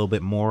like a little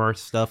bit more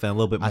stuff and a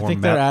little bit more. I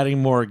think they're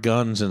adding more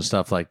guns and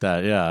stuff like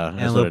that. Yeah,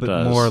 and a little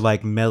bit more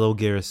like Metal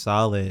Gear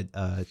Solid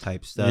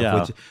type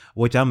stuff,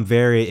 which I'm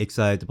very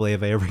excited to play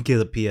if I ever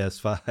get a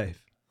PS5.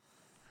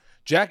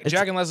 Jack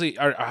and Leslie,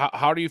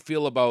 how do you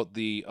feel about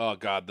the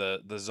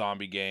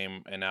zombie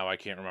game? And now I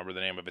can't remember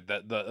the name of it.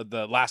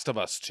 The Last of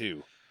Us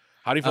 2.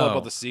 How do you feel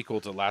about the sequel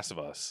to Last of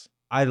Us?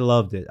 I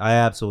loved it. I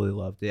absolutely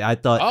loved it. I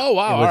thought it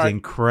was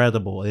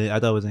incredible. I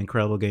thought it was an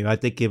incredible game. I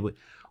think it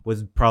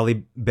was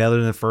probably better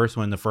than the first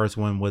one. The first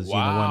one was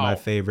one of my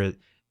favorite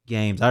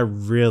games. I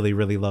really,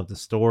 really loved the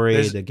story,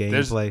 the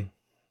gameplay.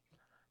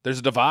 There's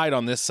a divide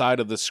on this side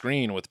of the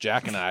screen with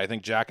Jack and I. I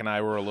think Jack and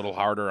I were a little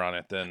harder on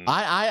it than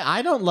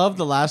I don't love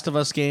the Last of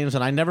Us games,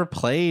 and I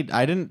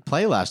didn't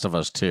play Last of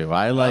Us 2.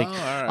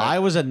 I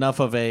was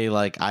enough of a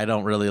I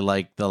don't really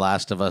like the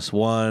Last of Us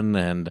 1,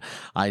 and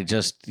I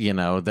just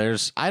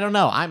I don't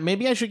know.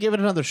 Maybe I should give it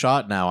another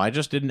shot now. I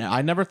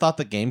never thought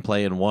the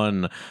gameplay in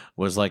 1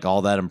 was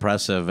all that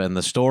impressive, and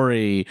the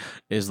story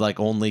is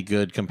only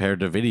good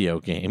compared to video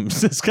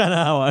games. It's kind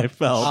of how I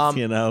felt,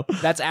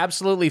 That's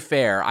absolutely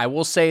fair. I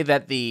will say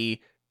that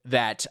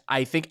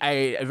I think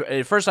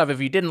first off,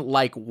 if you didn't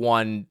like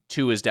 1,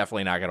 2 is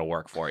definitely not going to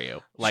work for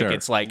you. Sure.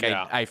 It's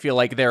I feel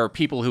like there are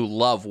people who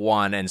love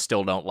 1 and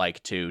still don't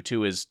like 2.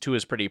 2 is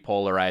pretty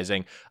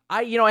polarizing.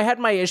 I had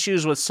my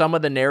issues with some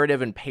of the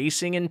narrative and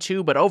pacing in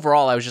 2, but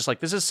overall I was just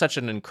this is such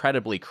an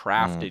incredibly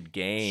crafted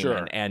game.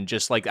 Sure. And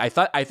just I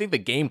think the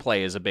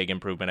gameplay is a big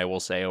improvement, I will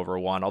say, over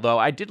 1, although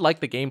I did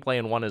like the gameplay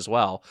in 1 as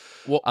well.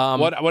 Well,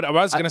 what I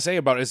was going to say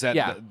about it is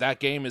that that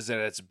game is at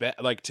its best.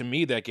 To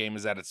me, that game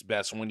is at its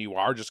best when you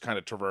are just kind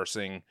of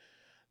traversing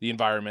the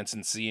environments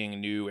and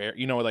seeing new air.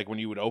 When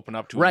you would open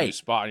up to a new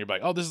spot and you're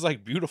like, oh, this is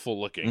beautiful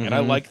looking. And I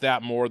like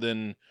that more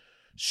than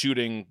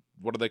shooting,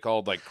 what are they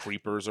called,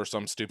 creepers or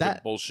some stupid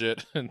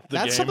bullshit in the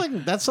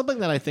game. That's something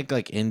that I think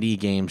indie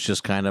games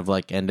just kind of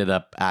ended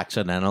up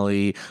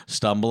accidentally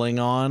stumbling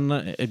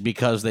on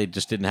because they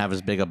just didn't have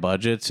as big a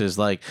budgets. Is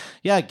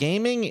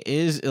gaming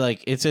is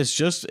it's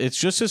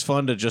just as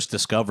fun to just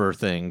discover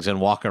things and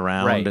walk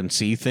around and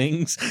see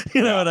things,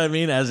 you know what I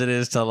mean, as it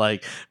is to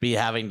be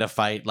having to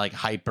fight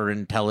hyper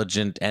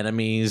intelligent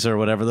enemies or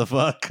whatever the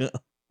fuck.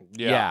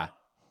 Yeah.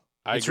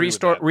 It's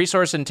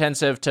resource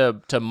intensive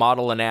to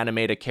model and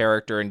animate a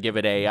character and give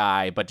it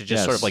AI, but to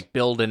just sort of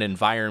build an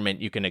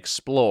environment you can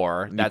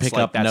explore. That's pick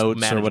up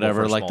notes or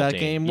whatever. That team.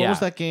 game. What was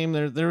that game?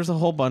 There was a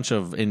whole bunch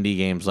of indie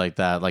games like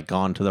that,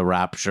 Gone to the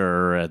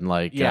Rapture and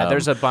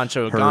there's a bunch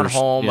of Gone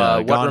Home.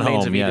 What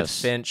Remains of Edith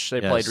Finch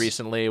they played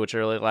recently, which I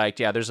really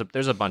liked. Yeah, there's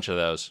a bunch of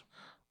those.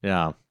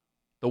 Yeah.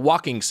 The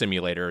walking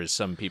simulator, as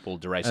some people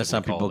derisively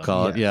some people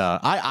call it. Yeah.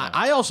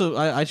 I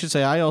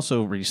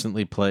also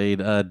recently played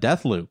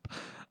Deathloop.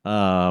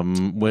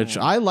 Which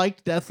I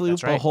liked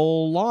Deathloop a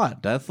whole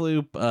lot.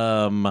 Deathloop,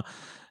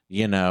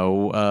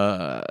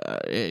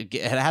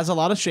 it has a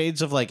lot of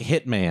shades of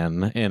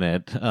Hitman in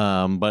it,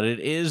 but it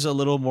is a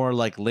little more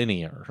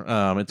linear.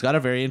 It's got a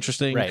very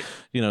interesting,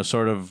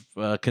 sort of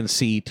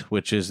conceit,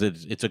 which is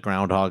that it's a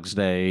Groundhog's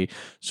Day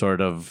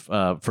sort of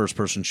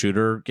first-person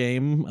shooter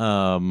game.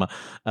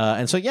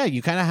 And so,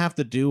 you kind of have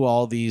to do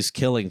all these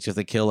killings. You have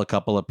to kill a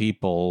couple of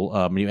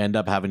people. You end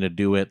up having to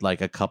do it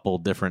a couple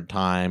different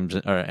times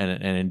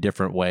and in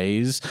different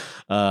ways.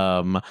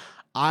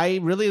 I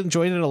really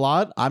enjoyed it a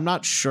lot. I'm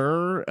not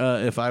sure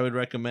if I would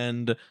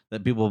recommend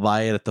that people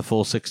buy it at the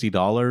full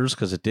 $60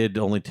 because it did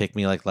only take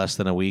me like less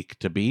than a week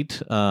to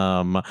beat. So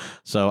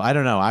I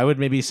don't know. I would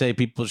maybe say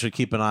people should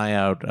keep an eye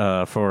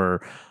out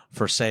for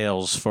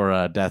sales for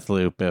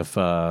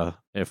Deathloop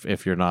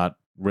if you're not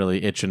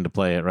really itching to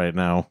play it right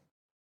now.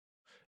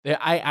 Yeah,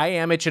 I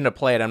am itching to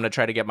play it. I'm gonna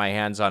try to get my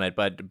hands on it,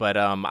 but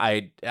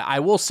I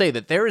will say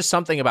that there is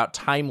something about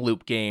time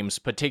loop games,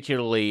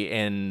 particularly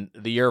in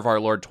the year of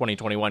our Lord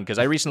 2021, because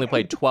I recently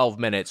played 12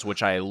 Minutes,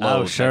 which I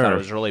loathed. sure. I thought it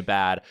was really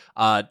bad.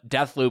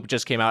 Deathloop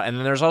just came out, and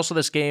then there's also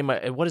this game.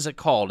 What is it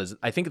called?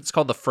 I think it's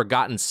called The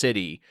Forgotten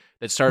City.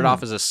 That started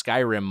off as a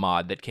Skyrim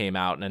mod that came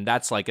out, and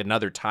that's like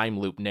another time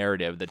loop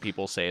narrative that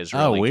people say is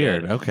really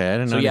weird. good. Okay, I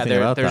didn't know anything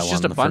about there's that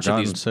just one. a bunch of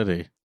Forgotten these.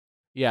 City.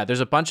 Yeah, there's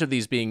a bunch of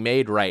these being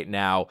made right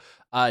now.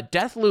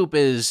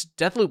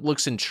 Deathloop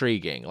looks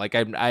intriguing. Like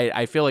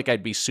I feel like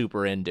I'd be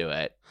super into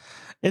it.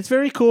 It's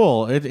very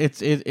cool.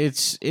 It's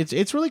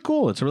really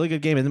cool. It's a really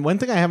good game. And one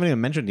thing I haven't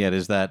even mentioned yet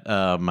is that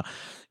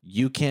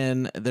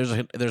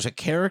there's a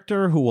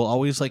character who will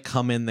always like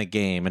come in the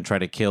game and try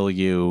to kill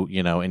you,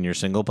 in your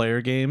single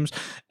player games,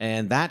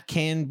 and that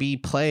can be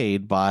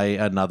played by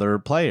another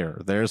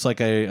player. There's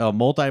like a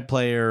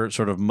multiplayer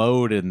sort of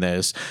mode in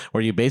this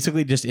where you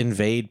basically just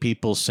invade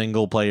people's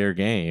single player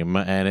game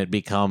and it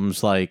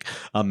becomes like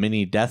a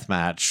mini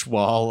deathmatch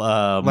while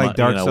like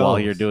Dark Souls. while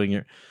you're doing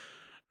your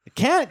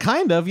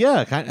kind of.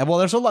 Well,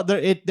 there's a lot there.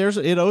 It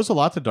owes a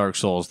lot to Dark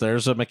Souls.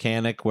 There's a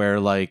mechanic where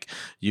like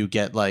you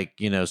get like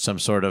some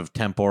sort of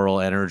temporal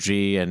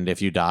energy, and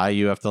if you die,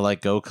 you have to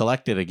like go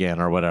collect it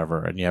again or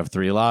whatever, and you have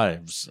 3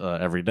 lives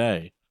every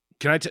day.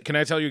 Can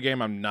I tell you a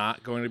game I'm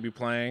not going to be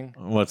playing?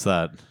 What's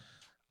that?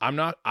 I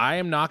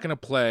am not going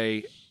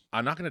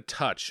to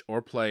touch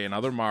or play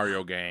another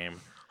Mario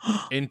game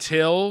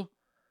until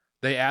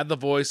they add the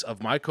voice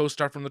of my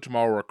co-star from The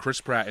Tomorrow War, Chris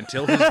Pratt,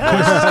 until his voice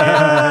is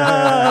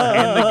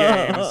in the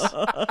games.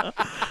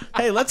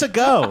 Hey, let's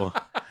go.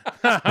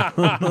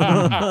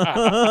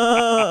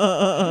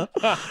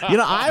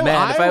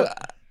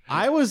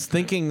 I was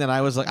thinking that I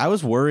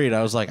was worried.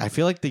 I was like, I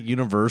feel like the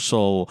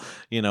Universal,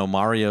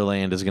 Mario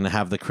Land is going to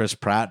have the Chris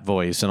Pratt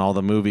voice and all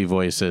the movie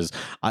voices.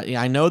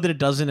 I know that it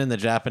doesn't in the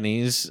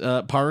Japanese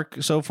park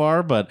so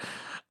far, but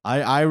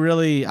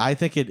I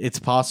think it's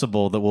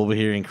possible that we'll be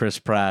hearing Chris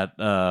Pratt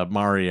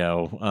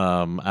Mario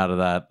out of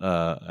that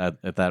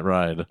at that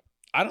ride.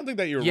 I don't think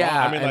that you're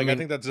Yeah, wrong. I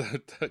think that's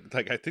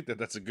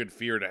a good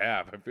fear to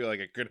have. I feel like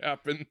it could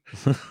happen.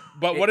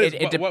 But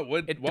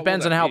it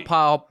depends on how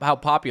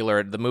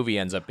popular the movie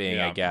ends up being,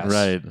 I guess.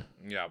 Right.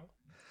 Yeah.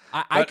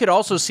 I could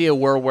also see a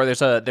world where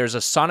there's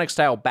a Sonic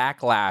style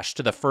backlash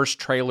to the first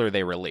trailer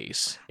they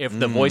release if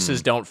the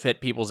voices don't fit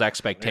people's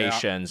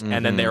expectations,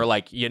 and then they're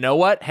like, you know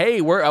what?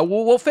 Hey,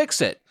 we'll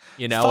fix it.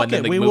 And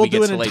then the we movie will do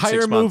gets an delayed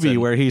entire 6 months movie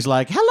where he's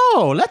like,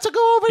 "Hello, let's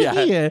go over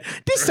here,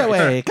 this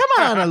way. Come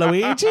on,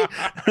 Luigi."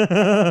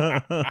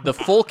 The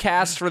full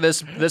cast for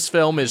this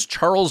film is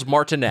Charles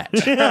Martinet.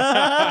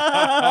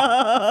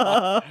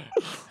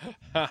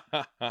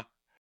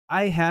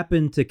 I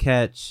happened to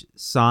catch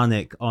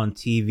Sonic on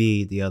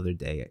TV the other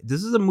day.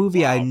 This is a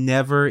movie I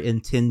never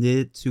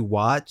intended to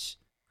watch.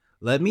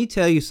 Let me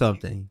tell you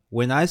something.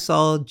 When I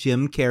saw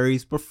Jim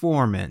Carrey's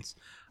performance,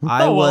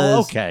 I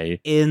was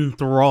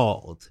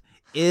enthralled.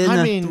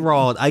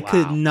 I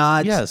could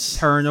not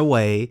turn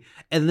away.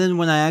 And then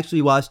when I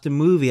actually watched the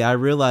movie, I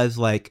realized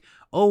like,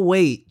 oh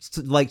wait,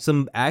 like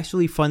some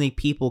actually funny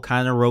people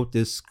kind of wrote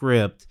this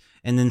script.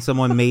 And then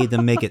someone made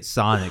them make it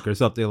Sonic or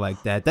something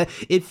like that. That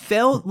it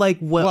felt like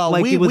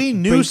we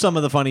knew some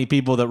of the funny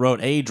people that wrote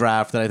a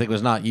draft that I think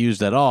was not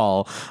used at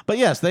all. But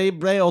yes,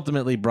 they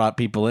ultimately brought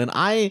people in.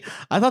 I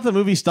thought the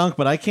movie stunk,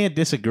 but I can't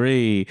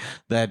disagree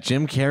that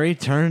Jim Carrey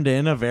turned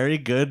in a very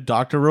good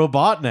Dr.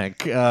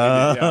 Robotnik.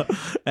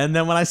 And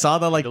then when I saw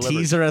the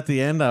teaser at the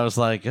end, I was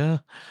like,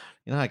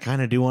 I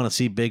kind of do want to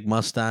see Big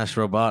Mustache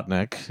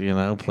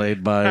Robotnik,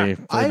 played by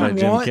Jim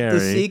Carrey. I want the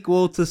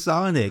sequel to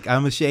Sonic.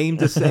 I'm ashamed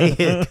to say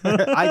it.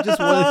 I just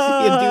want to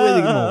see him do it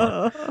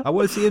anymore. I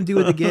want to see him do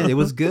it again. It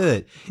was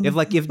good. If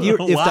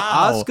the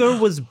Oscar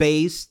was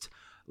based,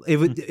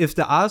 if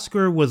the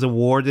Oscar was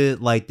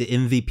awarded like the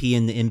MVP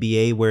in the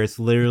NBA, where it's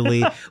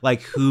literally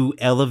like who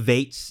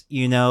elevates,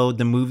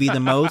 the movie the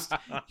most,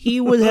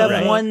 he would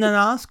have won an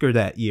Oscar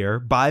that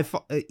year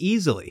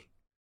easily.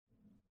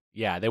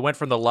 Yeah, they went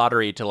from the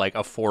lottery to like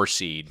a 4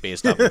 seed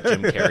based off of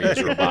Jim Carrey's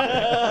Robotnik.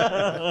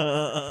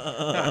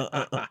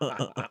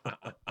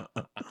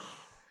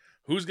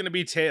 Who's going to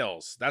be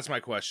Tails? That's my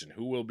question.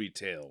 Who will be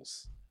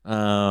Tails?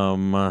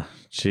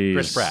 Jeez.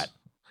 Chris Pratt.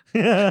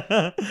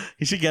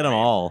 He should get them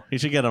all.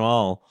 Is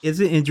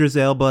it Idris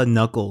Elba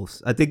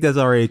Knuckles? I think that's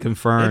already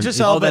confirmed. Idris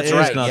Elba is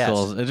right,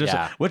 Knuckles.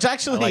 yes. Which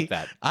actually, I like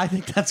that. I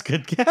think that's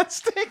good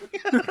casting.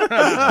 Idris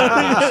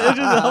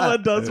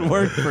Elba does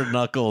work for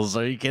Knuckles.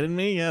 Are you kidding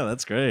me? Yeah,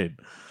 that's great.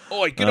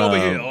 Oi, get over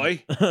here,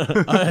 oi.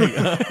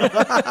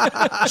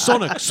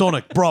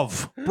 Sonic,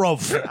 bruv.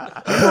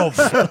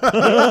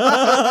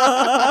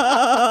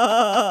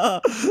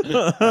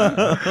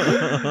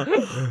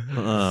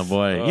 Oh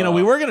boy.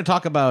 We were going to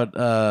talk about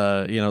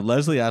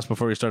Leslie asked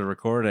before we started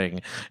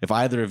recording if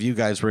either of you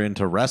guys were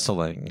into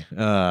wrestling.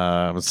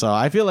 So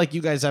I feel like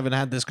you guys haven't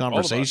had this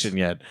conversation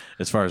yet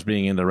as far as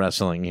being into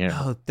wrestling here.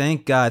 Oh,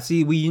 thank God.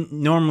 See, we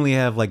normally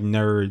have like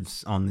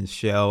nerds on this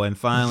show, and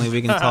finally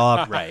we can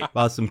talk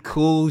about some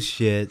cool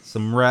shit,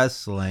 some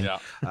wrestling. Yeah.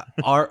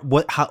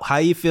 How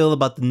you feel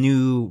about the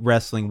new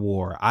wrestling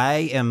war?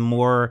 I am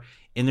more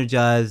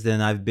energized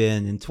than I've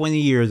been in 20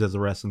 years as a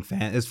wrestling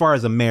fan. As far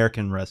as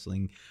American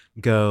wrestling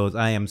goes,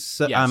 I'm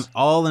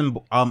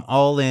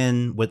all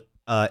in with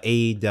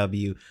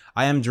AEW.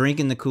 I am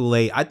drinking the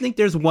Kool-Aid. I think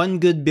there's one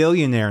good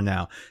billionaire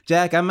now.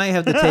 Jack, I might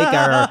have to take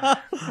our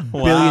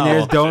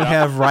billionaires don't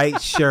have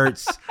right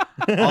shirts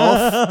off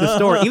the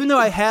store. Even though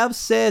I have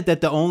said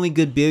that the only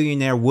good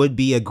billionaire would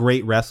be a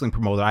great wrestling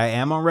promoter. I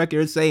am on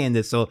record saying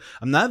this, so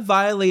I'm not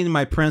violating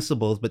my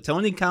principles, but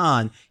Tony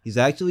Khan, he's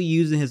actually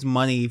using his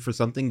money for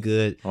something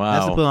good. Wow.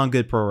 That's to put on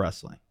good pro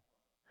wrestling.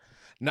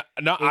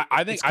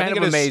 I think it's kind of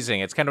it is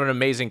amazing. It's kind of an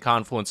amazing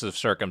confluence of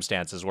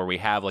circumstances where we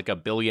have like a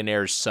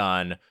billionaire's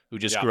son who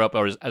just grew up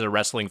as a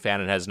wrestling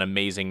fan and has an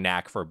amazing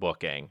knack for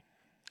booking.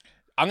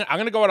 I'm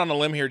gonna go out on a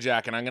limb here,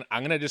 Jack, and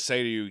I'm gonna just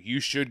say to you, you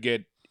should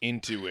get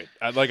into it.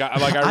 I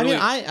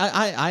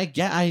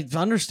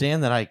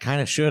understand that I kind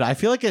of should. I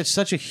feel like it's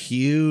such a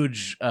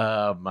huge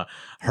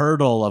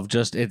hurdle of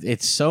just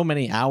it's so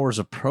many hours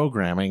of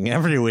programming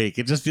every week.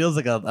 It just feels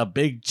like a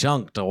big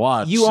chunk to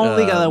watch. You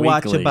only gotta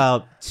watch weekly.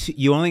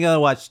 you only gotta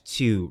watch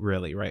 2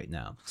 really right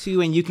now. 2,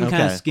 and you can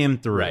kind of skim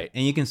through Right. it,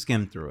 and you can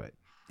skim through it.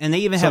 And they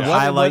even have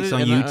highlights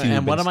on YouTube.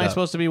 And what am I stuff.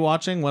 supposed to be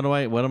watching? What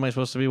am I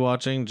supposed to be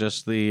watching?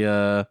 Just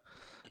the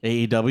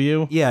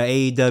AEW? Yeah,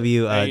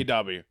 AEW.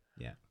 AEW.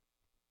 Yeah.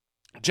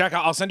 Jack,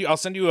 I'll send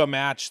you a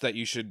match that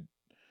you should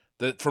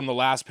from the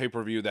last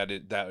pay-per-view that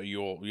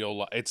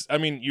you'll it's I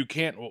mean you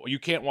can't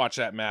watch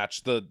that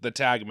match, the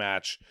tag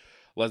match,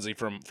 Leslie,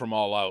 from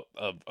All Out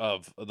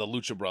of the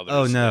Lucha Brothers.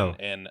 Oh no.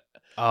 And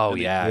Oh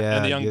yeah.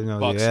 and the Young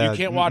Bucks. Yeah. You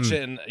can't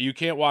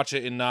watch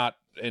it and not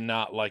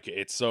like it.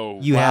 It's so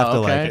You have to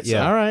like it.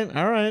 Yeah. All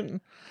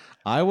right.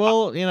 I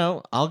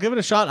will, I'll give it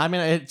a shot. I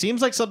mean, it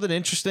seems like something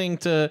interesting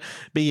to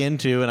be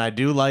into, and I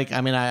do like,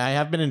 I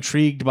have been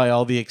intrigued by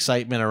all the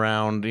excitement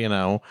around,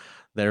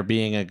 there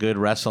being a good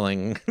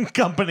wrestling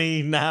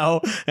company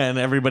now, and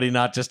everybody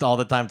not just all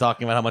the time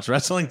talking about how much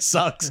wrestling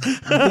sucks. So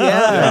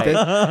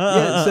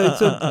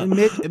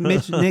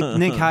Mitch,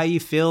 Nick, how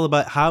you feel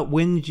about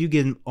when did you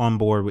get on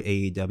board with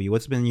AEW?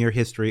 What's been your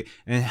history,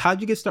 and how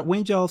did you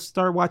when did y'all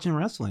start watching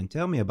wrestling?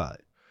 Tell me about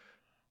it.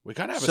 We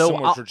kind of have a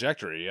similar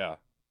trajectory, yeah.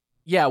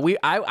 Yeah,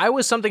 I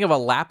was something of a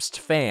lapsed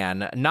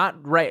fan,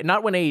 not when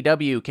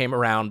AEW came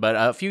around, but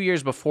a few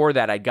years before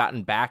that I'd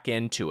gotten back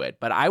into it.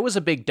 But I was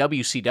a big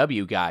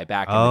WCW guy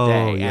back in the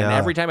day, yeah. and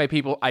every time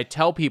I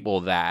tell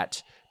people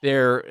that,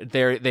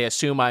 they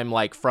assume I'm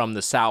like from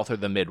the South or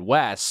the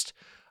Midwest.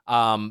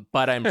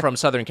 But I'm from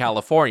Southern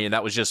California.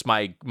 That was just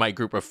my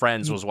group of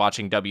friends was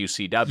watching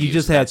WCW. You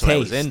just so had that's what I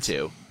was taste.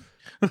 into.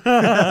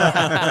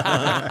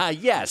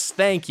 Yes,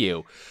 thank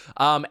you.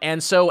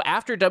 And so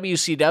after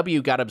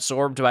WCW got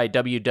absorbed by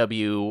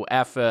WWF /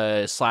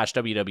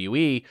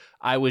 WWE,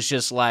 I was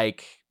just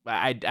like,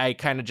 I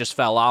kind of just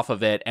fell off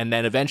of it, and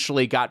then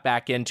eventually got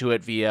back into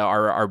it via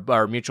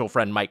our mutual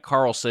friend Mike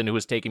Carlson, who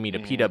was taking me to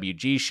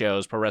PWG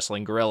shows, Pro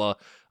Wrestling Guerrilla,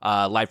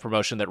 live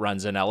promotion that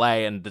runs in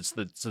LA, and it's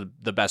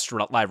the best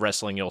live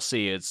wrestling you'll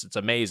see. It's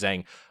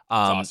amazing.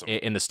 Awesome.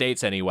 In the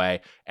States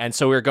anyway. And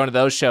so we were going to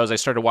those shows. I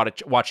started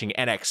watching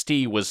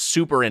NXT, was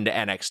super into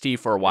NXT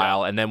for a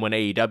while. And then when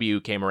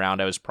AEW came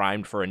around, I was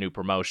primed for a new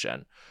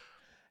promotion.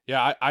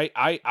 Yeah,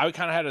 I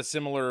kind of had a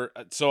similar,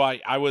 so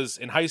I was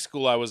in high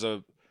school, I was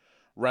a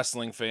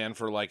wrestling fan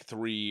for like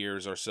 3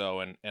 years or so.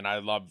 And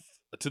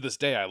to this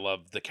day, I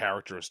love the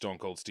character of Stone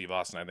Cold Steve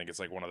Austin. I think it's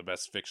like one of the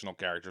best fictional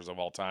characters of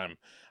all time.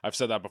 I've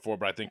said that before,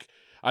 but I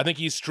think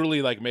he's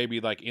truly like maybe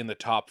like in the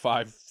top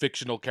 5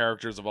 fictional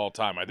characters of all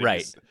time. I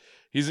think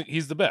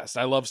he's the best.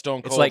 I love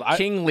Stone Cold. It's like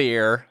King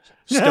Lear,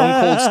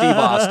 Stone Cold Steve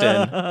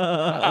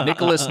Austin,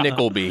 Nicholas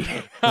Nickleby.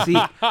 See,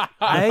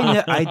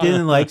 I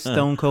didn't like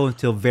Stone Cold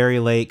until very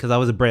late because I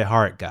was a Bret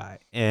Hart guy,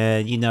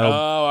 and Oh,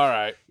 all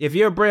right. if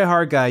you're a Bret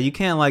Hart guy, you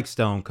can't like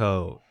Stone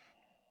Cold.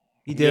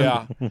 He did.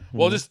 Yeah.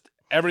 Well, just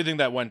everything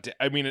that went.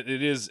 I mean, it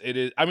is.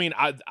 I mean,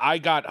 I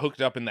got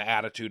hooked up in the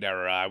Attitude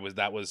Era.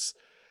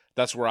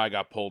 That's where I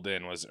got pulled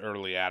in, was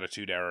early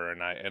Attitude Era,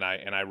 and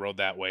I rode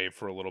that wave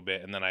for a little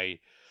bit, and then I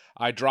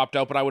dropped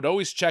out. But I would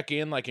always check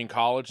in, like in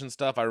college and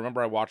stuff. I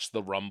remember I watched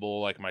the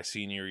Rumble like my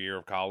senior year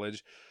of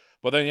college.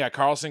 But then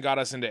Carlson got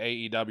us into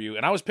AEW,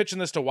 and I was pitching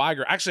this to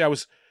Weiger. Actually,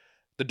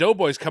 the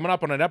Doughboys coming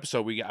up on an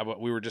episode.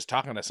 We were just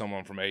talking to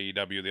someone from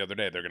AEW the other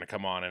day. They're going to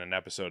come on in an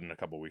episode in a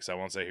couple of weeks. I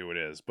won't say who it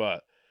is,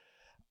 but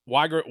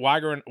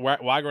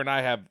Weiger and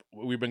I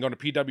we've been going to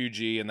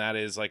PWG, and that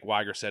is, like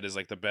Weiger said, is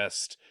like the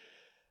best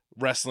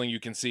wrestling you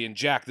can see. And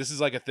Jack, this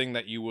is like a thing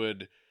that you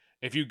would,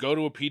 if you go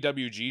to a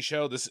PWG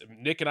show,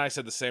 Nick and I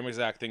said the same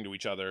exact thing to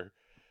each other.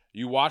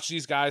 You watch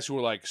these guys who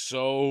are like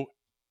so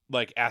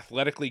like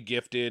athletically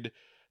gifted,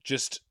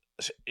 just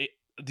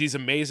these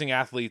amazing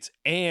athletes,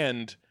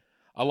 and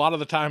a lot of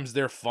the times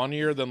they're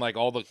funnier than like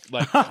all the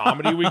like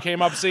comedy we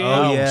came up seeing.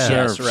 Oh,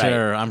 yeah.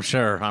 Sure. I'm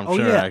sure. Oh,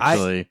 yeah,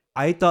 Actually,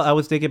 I thought I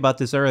was thinking about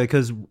this earlier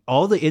because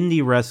all the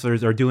indie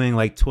wrestlers are doing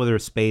like Twitter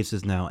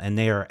Spaces now, and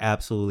they are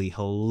absolutely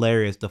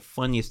hilarious. The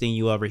funniest thing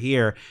you ever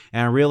hear,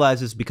 and I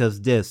realize it's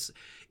because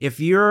if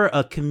you're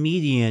a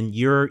comedian,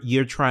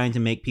 you're trying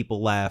to make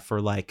people laugh for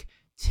like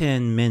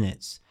 10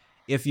 minutes.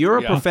 If you're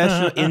a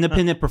professional,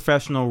 independent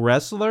professional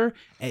wrestler,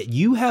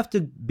 you have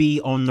to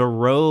be on the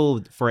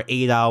road for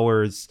 8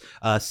 hours,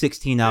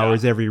 16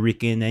 hours every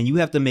weekend, and you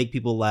have to make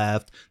people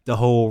laugh the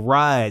whole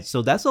ride.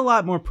 So that's a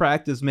lot more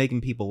practice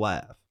making people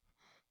laugh.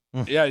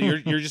 Yeah,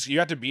 you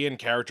have to be in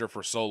character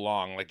for so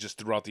long, like just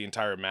throughout the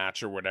entire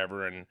match or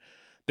whatever. And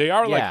they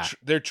are like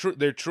they're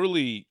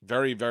truly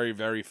very, very,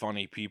 very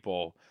funny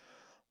people.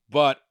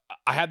 But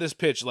I had this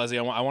pitch, Leslie.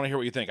 I want to hear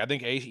what you think. I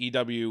think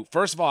AEW.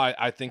 First of all,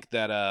 I think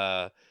that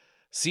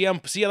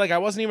like I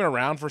wasn't even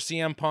around for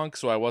CM Punk,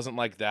 so I wasn't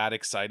like that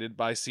excited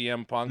by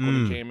CM Punk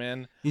when he came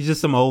in. He's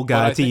just some old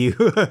guy to you.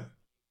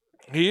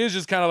 He is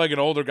just kind of like an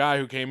older guy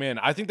who came in.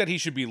 I think that he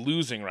should be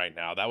losing right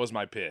now. That was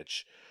my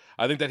pitch.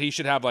 I think that he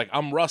should have like,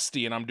 I'm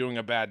rusty and I'm doing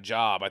a bad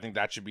job. I think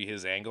that should be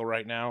his angle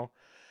right now.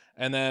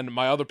 And then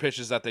my other pitch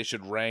is that they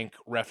should rank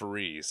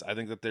referees. I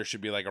think that there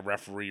should be like a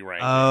referee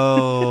ranking.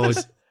 Oh,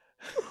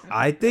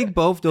 I think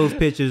both those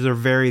pitches are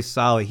very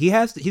solid. He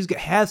has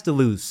to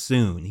lose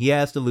soon. He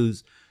has to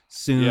lose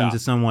soon to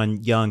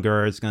someone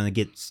younger. It's going to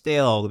get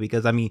stale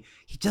because, I mean,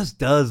 he just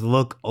does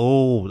look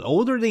old.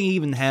 Older than he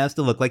even has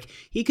to look. Like,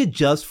 he could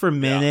just for a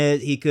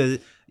minute, he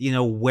could,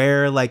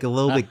 wear like a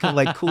little bit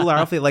like cooler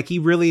outfit. Like, he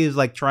really is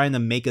like trying to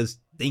make us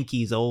think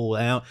he's old.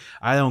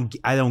 I don't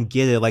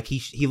get it. Like,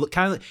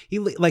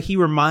 he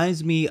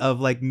reminds me of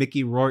like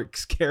Mickey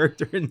Rourke's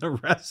character in The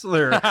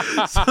Wrestler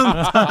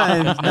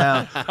sometimes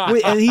now.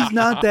 And he's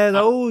not that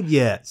old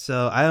yet.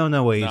 So I don't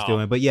know what he's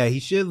doing. But yeah, he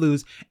should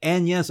lose.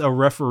 And yes, a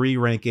referee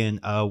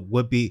ranking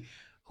would be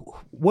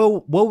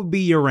what would be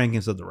your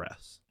rankings of the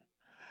refs?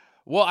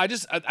 Well, I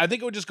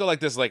think it would just go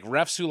like this, like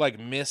refs who like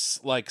miss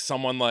like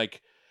someone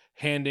like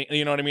handing,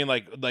 you know what I mean?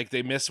 Like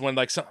they miss when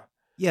like some.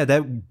 Yeah,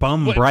 that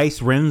bum Bryce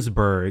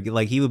Remsburg,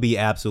 like he would be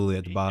absolutely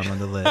at the bottom of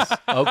the list.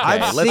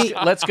 Okay,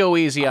 let's go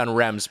easy on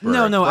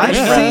Remsburg. No, I've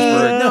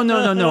seen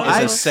no.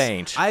 He's a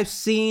saint. I've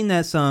seen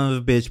that son of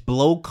a bitch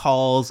blow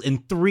calls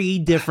in 3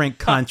 different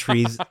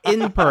countries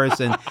in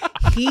person.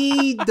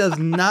 He does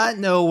not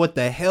know what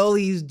the hell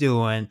he's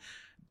doing.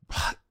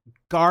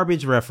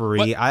 Garbage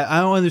referee.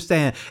 I don't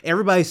understand.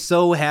 Everybody's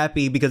so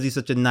happy because he's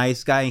such a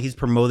nice guy and he's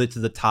promoted to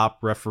the top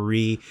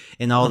referee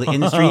in all the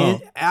industry.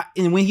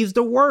 And when he's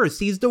the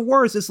worst.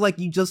 It's like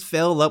you just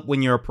fail up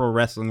when you're a pro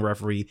wrestling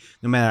referee.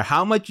 No matter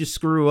how much you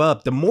screw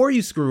up, the more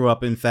you screw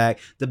up, in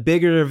fact, the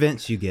bigger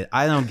events you get.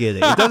 I don't get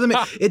it.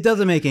 It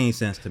doesn't make any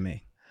sense to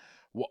me.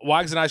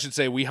 Wags and I should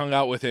say we hung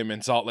out with him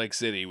in Salt Lake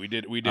City. We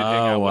did hang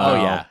out. Wow. Oh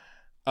yeah.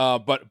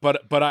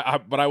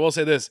 But I will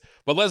say this.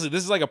 But Leslie,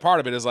 this is like a part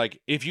of it is like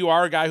if you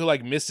are a guy who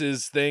like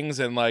misses things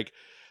and like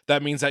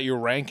that means that your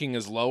ranking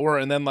is lower,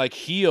 and then like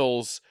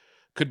heels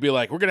could be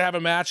like, we're gonna have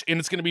a match and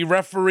it's gonna be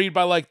refereed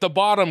by like the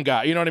bottom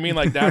guy. You know what I mean?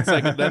 Like that's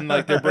like then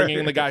like they're bringing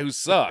in the guy who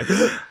sucks.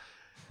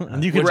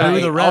 You could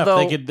boo the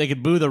ref. They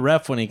could boo the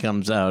ref when he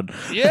comes out.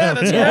 Yeah,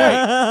 that's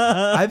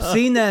right. I've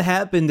seen that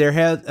happen. There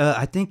had,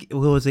 I think,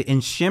 what was it in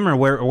Shimmer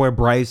where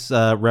Bryce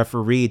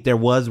refereed? There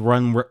was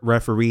one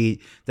referee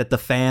that the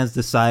fans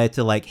decided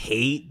to like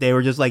hate. They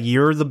were just like,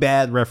 "You're the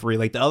bad referee."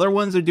 Like the other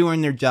ones are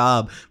doing their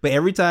job, but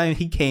every time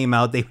he came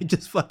out, they would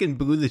just fucking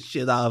boo the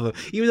shit out of him.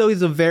 Even though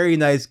he's a very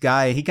nice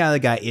guy, he kind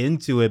of got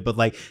into it. But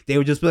like they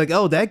would just be like,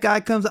 "Oh, that guy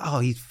comes. Oh,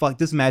 he's fucked.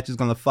 This match is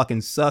gonna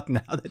fucking suck now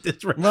that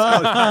this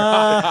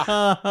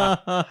ref's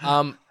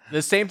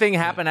the same thing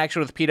happened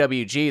actually with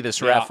PWG.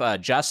 This ref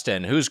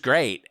Justin, who's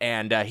great,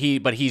 and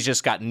he's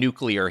just got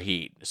nuclear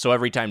heat. So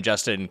every time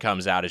Justin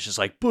comes out, it's just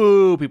like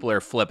boo. People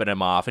are flipping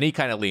him off, and he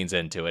kind of leans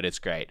into it. It's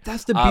great.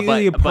 That's the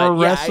beauty of pro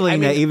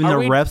wrestling, that even the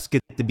refs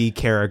get to be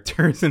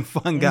characters and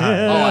fun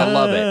guys. Oh, I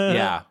love it.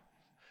 Yeah.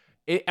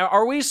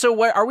 Are we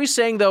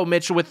saying though,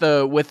 Mitch, with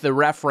the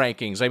ref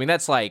rankings? I mean,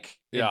 that's like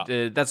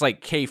that's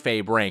like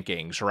kayfabe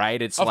rankings,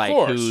 right? It's of like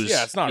course.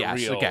 it's not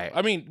real. Okay.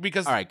 I mean,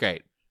 because all right,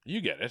 great. You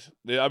get it.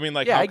 I mean,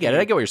 like, I get it.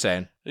 I get what you're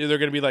saying. They're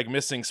going to be like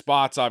missing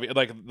spots,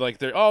 obviously. Like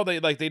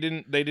they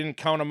didn't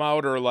count them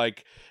out, or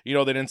like they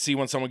didn't see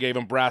when someone gave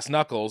them brass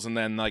knuckles, and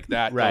then like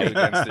that goes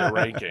against their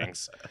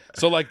rankings.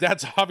 So like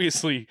that's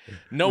obviously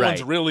no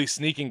one's really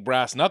sneaking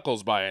brass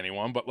knuckles by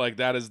anyone, but like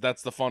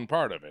that's the fun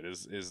part of it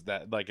is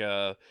that like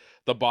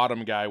the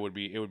bottom guy would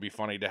be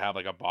funny to have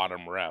like a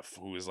bottom ref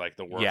who is like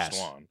the worst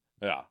one.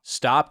 Yeah.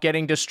 Stop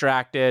getting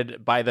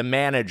distracted by the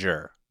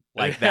manager.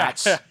 Like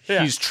that's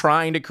Yeah. he's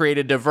trying to create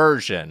a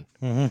diversion.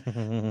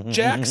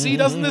 Jack, see,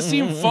 doesn't this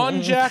seem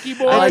fun, Jackie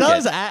boy? It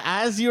does.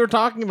 As you were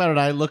talking about it,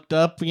 I looked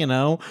up,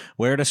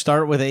 where to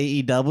start with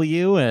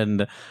AEW,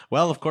 and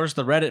well, of course,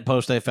 the Reddit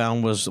post I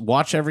found was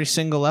watch every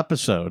single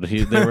episode.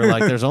 They were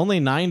like, "There's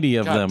only 90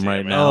 of God them damn right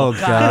it. now." Oh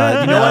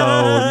God!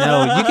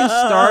 No. You can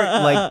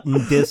start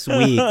like this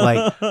week.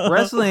 Like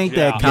wrestling ain't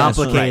that Yeah.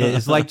 complicated. Yes, right.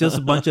 It's like just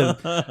a bunch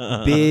of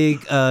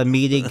big,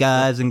 meaty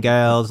guys and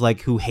gals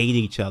like who hate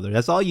each other.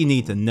 That's all you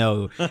need to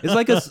know.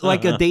 It's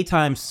like a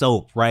daytime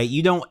soap, right?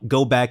 You don't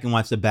go back and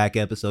watch the back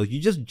episodes.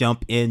 You just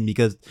jump in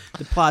because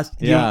the plot.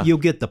 Yeah. You'll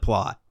get the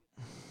plot.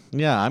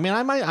 Yeah, I mean,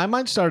 I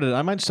might start it.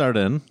 I might start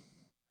in.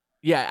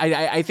 Yeah,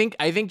 I think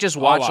just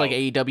watch All like Out.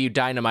 AEW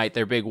Dynamite,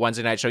 their big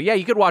Wednesday night show. Yeah,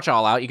 you could watch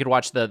All Out. You could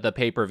watch the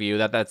pay-per-view.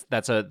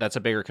 That's a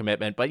bigger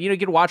commitment. But you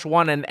could watch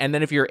one and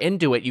then if you're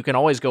into it, you can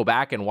always go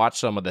back and watch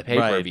some of the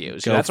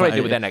pay-per-views. Go That's what I did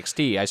fi- with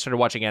NXT. I started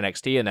watching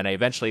NXT and then I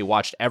eventually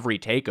watched every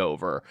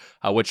takeover,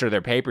 which are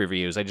their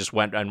pay-per-views. I just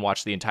went and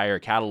watched the entire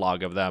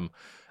catalog of them.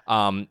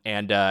 And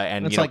It's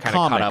kind like of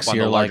caught up comics. on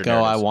You're the larger like, oh,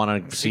 I narratives.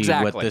 want to see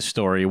Exactly. what this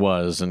story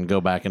was and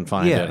go back and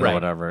find Yeah, it or right.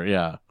 whatever.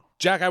 Yeah.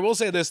 Jack, I will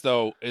say this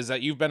though, is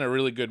that you've been a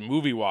really good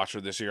movie watcher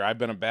this year. I've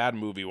been a bad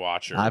movie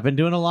watcher. I've been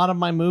doing a lot of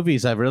my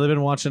movies. I've really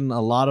been watching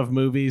a lot of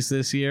movies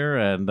this year,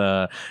 and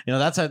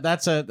that's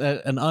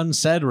an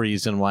unsaid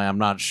reason why I'm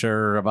not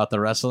sure about the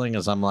wrestling.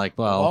 Is I'm like,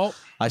 well,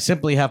 I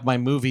simply have my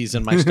movies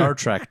and my Star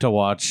Trek to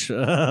watch.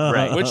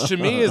 Right. Which to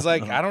me is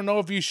like, I don't know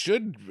if you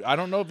should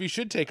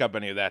take up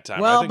any of that time.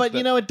 I Well, think but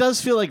that- it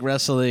does feel like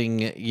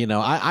wrestling.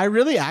 I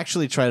really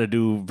actually try to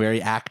do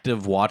very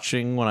active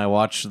watching when I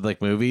watch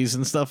like movies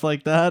and stuff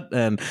like that,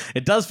 and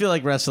it does feel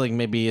like wrestling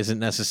maybe isn't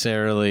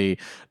necessarily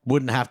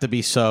wouldn't have to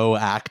be so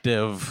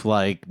active,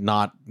 like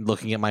not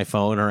looking at my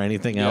phone or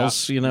anything Yeah.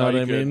 else. You know No, what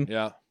you I could. mean?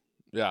 Yeah.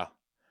 Yeah.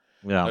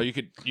 No, you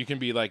can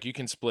be like, you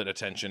can split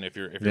attention if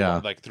you're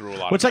Yeah. like through a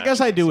lot. Which of I guess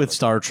matches I and do stuff with like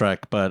Star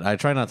Trek, but I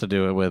try not to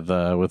do it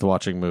with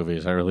watching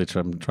movies. I really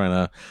I'm trying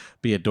to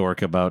be a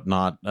dork about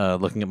not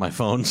looking at my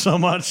phone so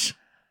much.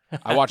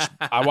 that. I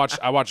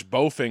watched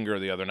Bowfinger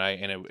the other night,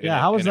 and it.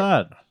 How was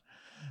that?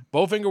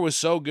 Bowfinger was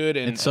so good,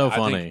 and It's so I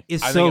think- funny.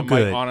 It's I so think it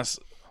good. Might,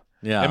 honestly,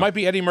 Yeah. it might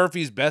be Eddie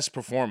Murphy's best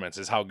performance.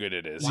 Is how good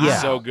it is. Wow. He's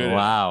so good. at it.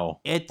 Wow.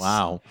 It's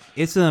Wow.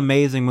 It's an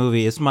amazing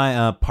movie. It's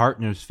my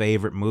partner's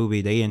favorite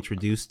movie. They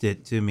introduced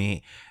it to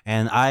me,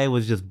 and I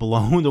was just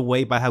blown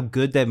away by how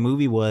good that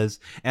movie was.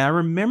 And I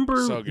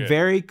remember So good.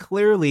 very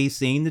clearly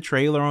seeing the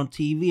trailer on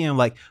TV, and I'm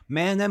like,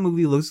 man, that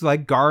movie looks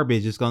like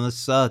garbage. It's gonna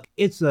suck.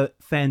 It's a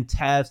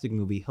fantastic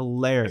movie.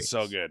 Hilarious. It's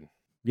so good.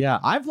 Yeah,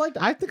 I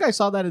think I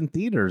saw that in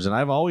theaters, and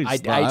I've always I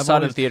I've saw it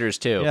in always- theaters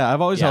too. Yeah,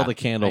 I've always Yeah, held a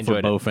candle I for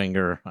enjoyed it.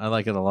 Bowfinger. I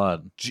like it a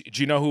lot. Do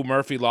you know who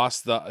Murphy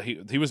lost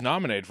he was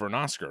nominated for an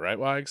Oscar, right,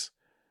 Wags?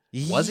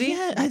 Was he?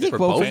 Yeah, I think For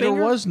Bowfinger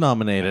Bowfinger? was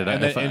nominated.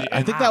 And then- and-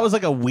 I think that was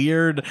like a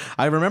weird.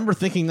 I remember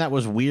thinking that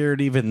was weird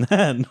even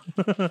then.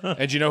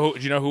 And do you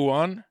know who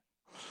won?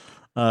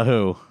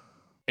 Who?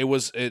 It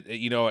was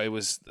it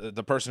was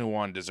the person who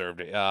won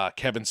deserved it.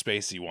 Kevin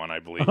Spacey won, I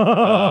believe.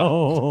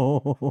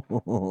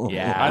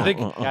 Yeah. I think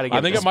Gotta give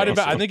I think the it might have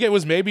been. Spacey. I think it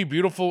was maybe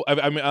Beautiful.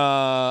 I mean,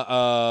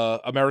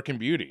 American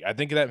Beauty. I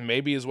think that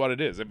maybe is what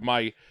it is.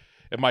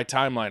 If my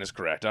timeline is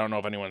correct, I don't know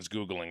if anyone's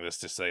googling this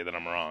to say that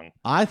I'm wrong.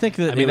 I think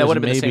that I mean, it that was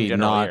would've been the same maybe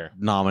general not year.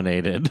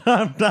 nominated.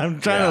 I'm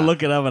trying Yeah. to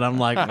look it up, and I'm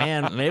like,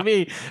 man,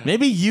 maybe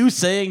you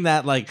saying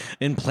that like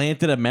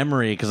implanted a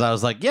memory because I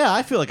was like, yeah,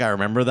 I feel like I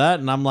remember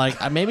that, and I'm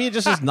like, maybe it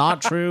just is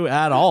not true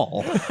at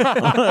all.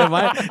 it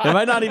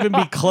might not even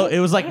be close. It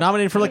was like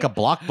nominated for like a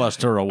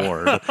Blockbuster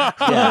award.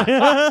 Yeah.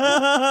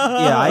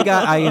 Yeah, I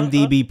got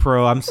IMDb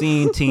Pro. I'm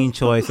seeing Teen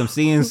Choice. I'm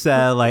seeing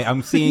Satellite.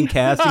 I'm seeing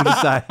Casting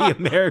Society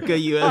America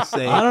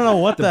USA. I don't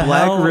know what the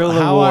Black hell, Reel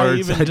how I Awards.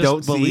 even I just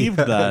don't believed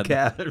see that.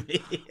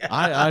 Academy.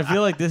 I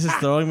feel like this is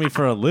throwing me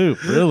for a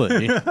loop,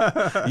 really.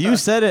 You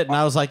said it, and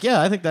I was like,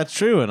 yeah, I think that's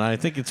true, and I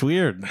think it's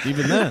weird,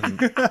 even then.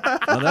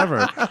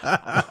 Whatever.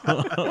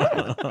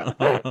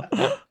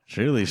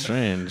 Truly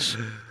strange.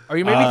 Are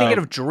you maybe thinking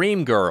of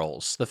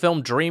Dreamgirls, the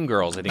film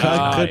Dreamgirls? I think Could- he's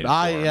could- nominated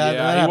I- for. yeah,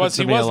 that happens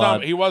to me a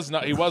lot. he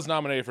was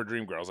nominated for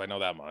Dreamgirls. I know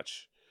that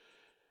much.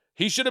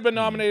 He should have been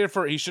nominated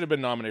for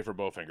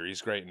Bowfinger.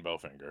 He's great in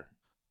Bowfinger.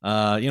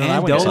 I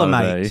And went and saw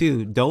Dolomite today.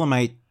 too.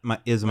 Dolomite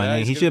is my Yeah, name.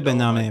 he's He good should have been at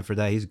Dolomite. nominated for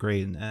that. He's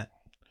great in that.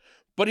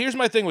 But here's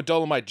my thing with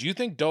Dolomite. Do you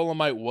think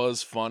Dolomite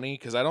was funny?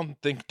 Because I don't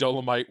think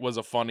Dolomite was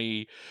a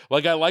funny.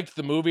 Like, I liked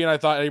the movie and I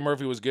thought Eddie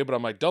Murphy was good, but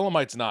I'm like,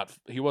 Dolomite's not.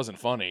 He wasn't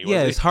funny.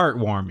 Yeah, was it's he?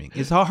 heartwarming.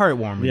 It's all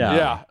heartwarming. Yeah.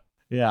 Yeah.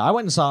 Yeah, I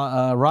went and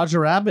saw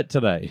Roger Rabbit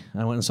today.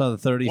 I went and saw the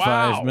 35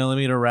 Wow.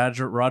 millimeter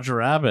Roger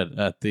Rabbit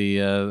at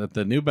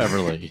the New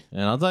Beverly,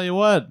 and I'll tell you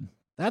what,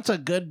 that's a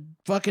good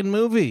fucking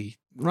movie.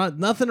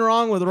 Nothing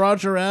wrong with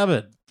Roger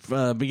Rabbit,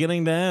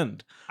 beginning to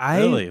end.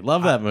 Really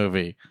love that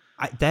movie.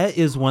 That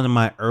is one of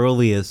my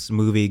earliest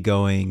movie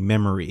going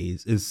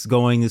memories. Is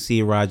going to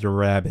see Roger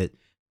Rabbit,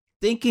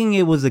 thinking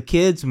it was a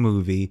kids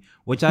movie,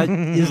 which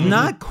is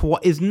not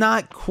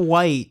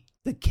quite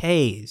the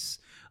case.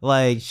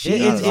 Like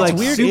she's It's like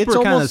weird. super It's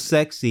kind of almost-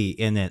 sexy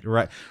in it,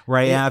 right?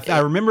 And I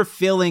remember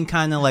feeling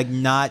kind of like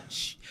not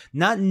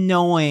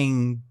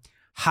knowing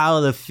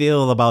how to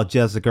feel about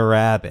Jessica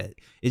Rabbit.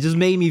 It just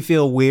made me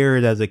feel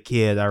weird as a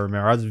kid. I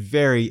remember I was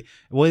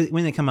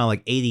when it came out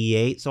like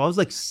 88, so I was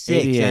like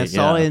 6 and I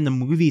saw it in the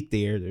movie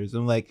theaters.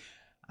 I'm like,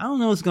 I don't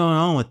know what's going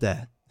on with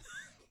that.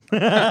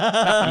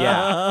 Yeah.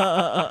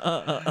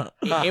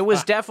 It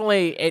was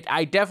definitely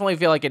I definitely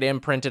feel like it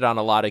imprinted on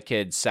a lot of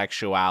kids'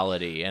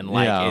 sexuality, and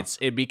like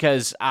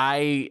because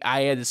I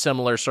had a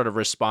similar sort of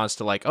response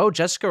to like, oh,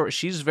 Jessica,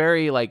 she's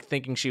very like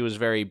thinking she was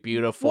very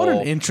beautiful. What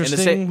an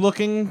interesting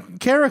looking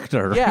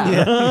character.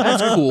 Yeah,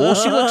 that's cool.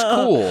 She looks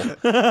cool.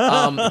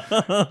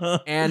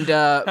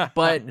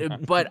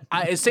 But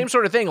same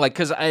sort of thing. Like,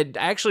 because I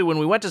actually, when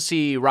we went to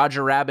see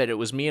Roger Rabbit, it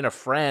was me and a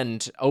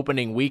friend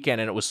opening weekend,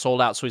 and it was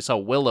sold out, so we saw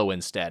Willow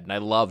instead, and I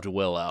loved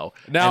Willow.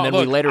 Now, and then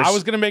look, we later, I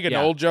was gonna make an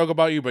old joke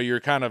about you, but you're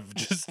kind of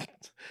just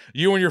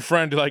you and your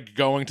friend like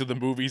going to the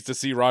movies to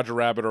see Roger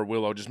Rabbit or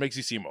Willow just makes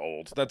you seem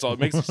old. That's all. It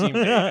makes you seem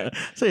dated.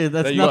 See,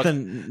 that's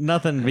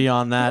nothing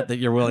beyond that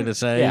you're willing to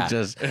say. Yeah.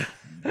 Just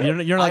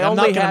you're like, I'm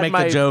not gonna make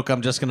the joke.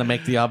 I'm just gonna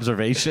make the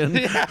observation.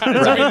 Yeah,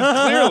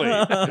 clearly.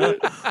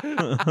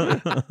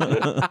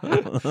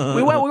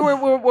 we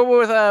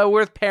were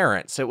with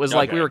parents. It was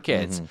like we were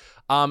kids.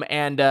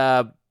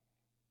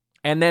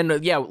 And then,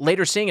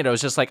 later seeing it, I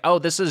was just like,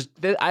 oh,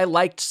 I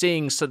liked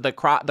seeing the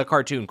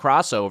cartoon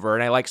crossover,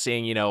 and I like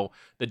seeing,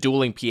 the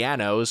dueling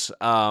pianos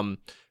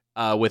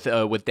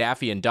with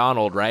Daffy and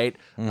Donald, right?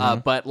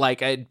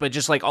 But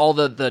just like all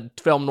the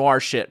film noir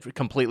shit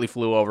completely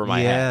flew over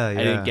my head.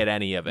 I didn't get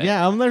any of it.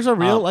 Yeah, there's a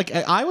real,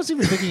 I was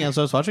even thinking as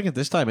I was watching it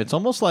this time, it's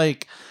almost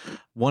like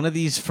one of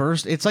these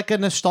it's like a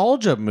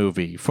nostalgia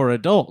movie for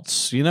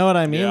adults. You know what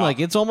I mean? Yeah. Like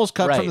it's almost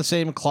cut from the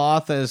same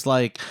cloth as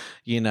like,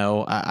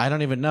 I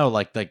don't even know,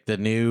 like the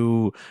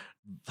new,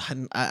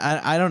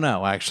 I don't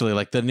know actually,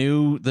 like the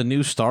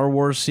new Star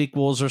Wars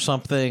sequels or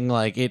something.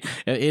 Like it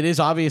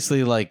is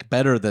obviously like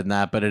better than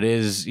that, but it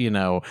is,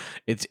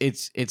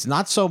 it's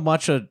not so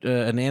much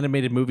an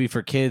animated movie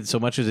for kids so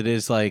much as it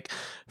is like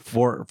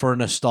for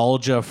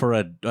nostalgia for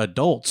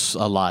adults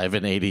alive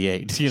in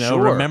 88,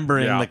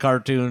 remembering the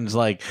cartoons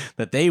like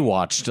that they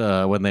watched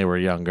when they were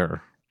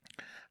younger.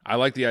 I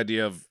like the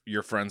idea of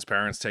your friend's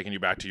parents taking you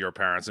back to your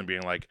parents and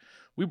being like,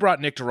 we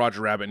brought Nick to Roger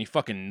Rabbit and he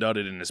fucking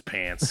nutted in his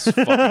pants.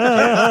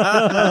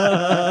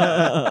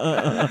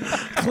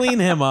 Clean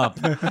him up.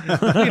 Clean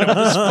him.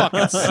 This is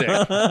fucking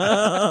sick.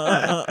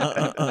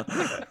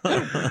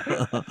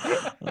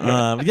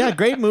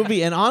 Great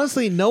movie. And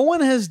honestly, no one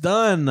has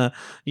done,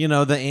 the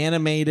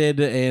animated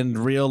and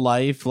real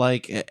life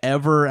like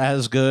ever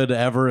as good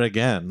ever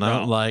again.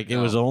 It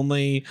was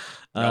only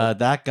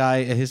that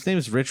guy. His name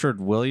is Richard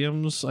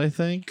Williams, I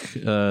think,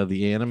 the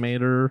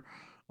animator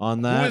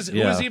on that.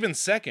 Who is even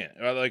second?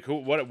 Like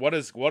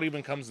what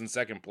even comes in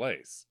second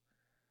place?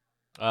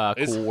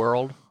 Cool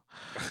World.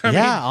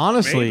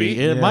 Honestly, maybe.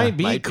 It might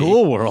be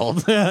Cool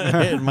World.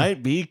 It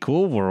might be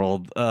Cool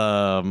World.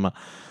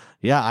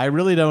 I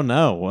really don't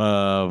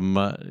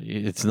know.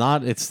 It's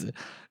not.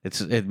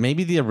 It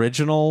maybe the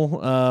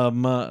original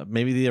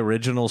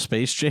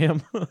Space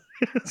Jam.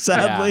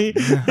 Sadly,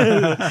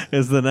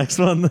 is the next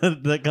one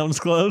that comes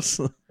close.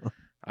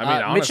 I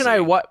mean,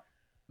 honestly,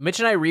 Mitch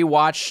and I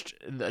rewatched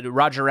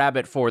Roger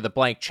Rabbit for the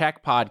Blank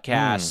Check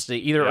podcast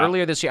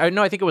earlier this year.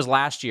 No, I think it was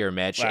last year,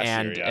 Mitch.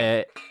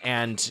 It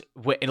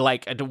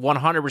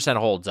 100%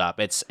 holds up.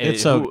 It's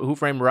Who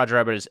Framed Roger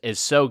Rabbit is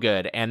so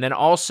good. And then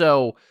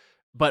also,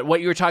 but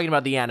what you were talking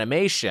about, the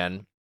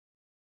animation,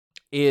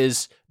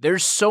 is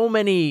there's so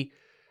many.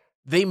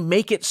 They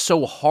make it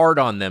so hard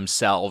on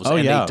themselves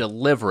they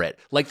deliver it.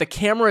 Like the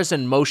camera's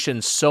in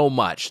motion so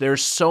much.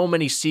 There's so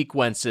many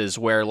sequences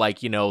where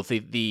like,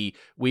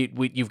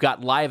 you've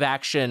got live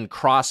action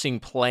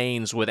crossing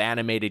planes with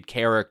animated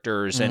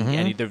characters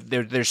and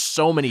there's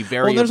so many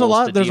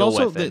variables to deal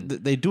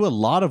with. They do a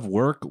lot of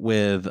work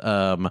with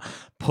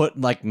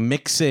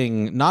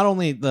mixing not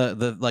only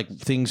the like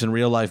things in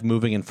real life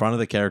moving in front of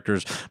the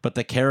characters, but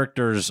the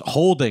characters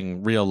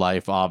holding real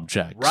life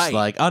objects. Right.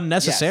 Like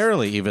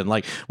unnecessarily even.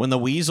 Like when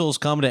the Weasels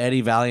come to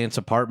Eddie Valiant's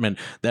apartment,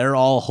 they're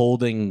all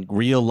holding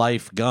real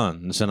life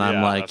guns. And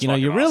I'm like,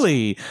 you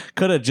really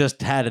could have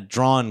just had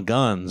drawn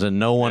guns and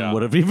no one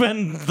would have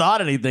even thought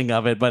anything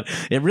of it. But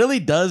it really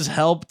does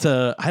help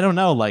to, I don't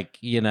know, like,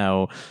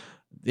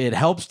 it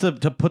helps to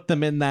put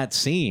them in that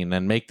scene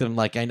and make them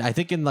like, I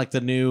think in like the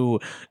new,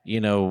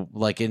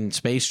 like in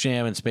Space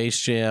Jam and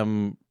Space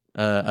Jam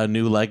A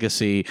New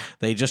Legacy,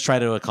 they just try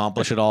to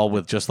accomplish it all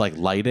with just like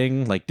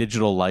lighting, like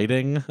digital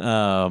lighting,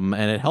 and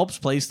it helps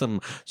place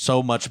them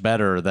so much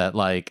better that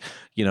like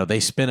they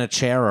spin a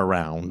chair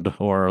around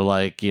or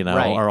like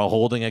or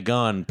holding a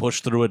gun,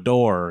 push through a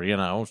door,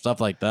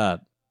 stuff like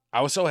that.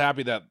 I was so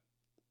happy that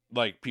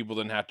like people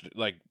didn't have to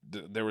like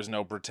there was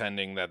no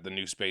pretending that the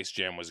new Space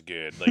Jam was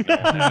good. Like no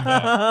one had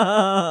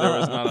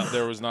that.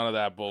 There was none of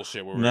that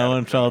bullshit where no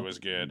one felt it was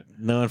good.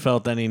 No one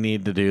felt any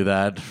need to do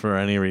that for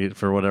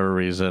for whatever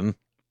reason.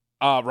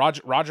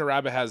 Roger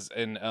Rabbit has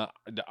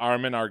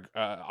Armin,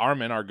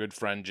 our good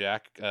friend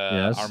Jack.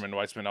 Yes. Armin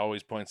Weitzman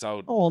always points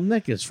out. Oh, well,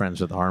 Nick is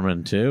friends with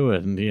Armin too,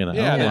 and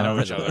Yeah, they know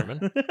each other.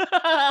 Armin.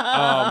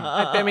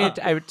 I mean,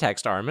 I would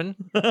text Armin.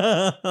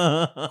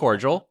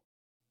 Cordial.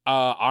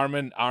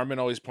 Armin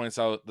always points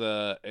out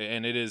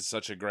and it is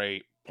such a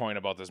great point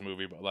about this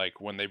movie, but like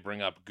when they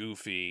bring up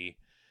Goofy.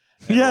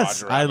 And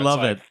Yes, Roger I Rabbit's love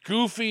like, it.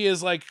 Goofy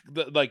is like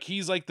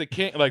he's like the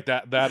king, like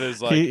that. That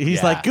is like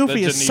he's like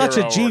Goofy the is De such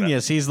a Niro or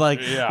genius. He's like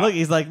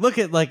look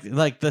at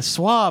like the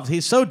suave.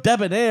 He's so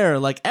debonair,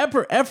 like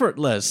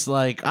effortless.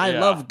 Like I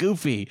love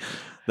Goofy.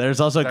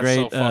 There's also That's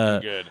great so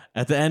fucking good.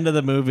 at the end of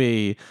the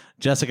movie.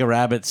 Jessica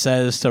Rabbit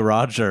says to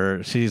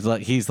Roger, he's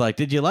like,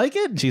 "Did you like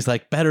it?" And she's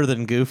like, "Better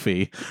than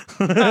Goofy."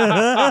 That's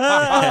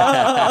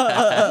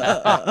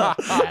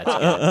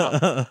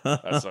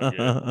so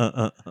good.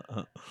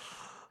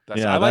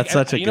 That's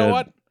such a you good. know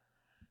what?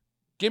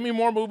 Give me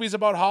more movies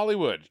about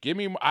Hollywood. Give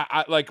me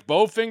I like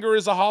Bowfinger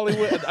is a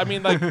Hollywood. I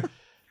mean, like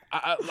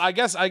I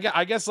guess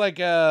like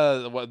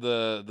what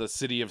the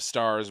City of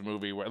Stars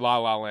movie where La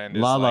La Land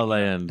is La La like,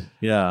 Land.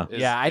 Yeah.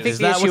 Yeah, I think is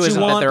the that issue what you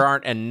isn't that want? there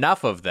aren't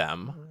enough of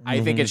them.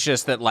 I think it's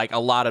just that like a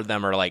lot of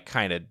them are like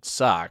kind of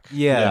suck.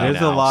 Yeah, you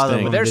there's know? a lot of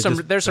Sting. them. But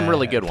that there's some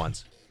really bad. good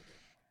ones.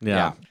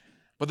 Yeah.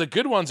 But the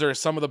good ones are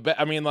some of the best.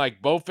 I mean, like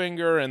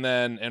Bowfinger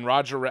and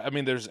Roger. I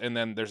mean, there's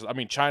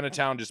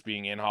Chinatown just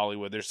being in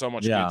Hollywood. There's so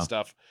much good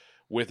stuff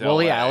with Well,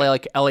 LA. yeah,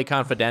 like LA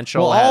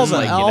Confidential. Well, all has, the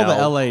like, all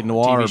the LA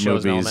noir TV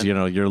shows and movies,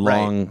 element. your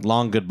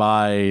long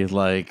goodbye,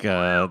 like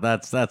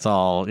that's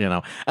all.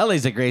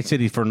 LA's a great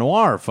city for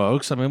noir,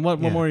 folks. I mean, what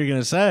more are you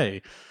gonna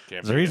say?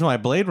 There's a reason why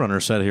Blade Runner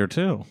said here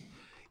too.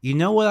 You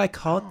know what I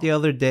caught the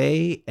other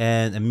day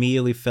and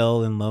immediately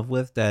fell in love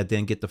with that I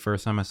didn't get the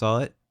first time I saw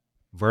it?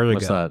 Vertigo.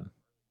 What's that?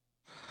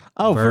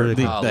 Oh,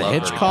 Vertigo. the I love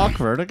Hitchcock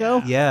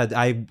Vertigo. Yeah,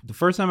 the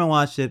first time I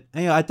watched it,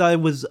 I thought it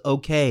was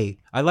okay.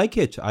 I like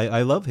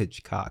I love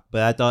Hitchcock,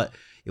 but I thought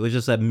it was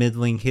just a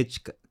middling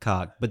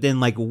Hitchcock. But then,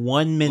 like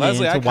 1 minute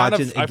Leslie, into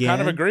watching it I again,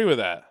 kind of agree with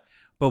that.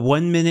 but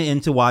 1 minute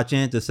into watching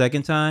it the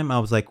second time, I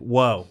was like,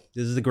 "Whoa,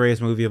 this is the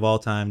greatest movie of all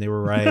time." They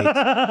were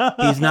right.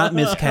 He's not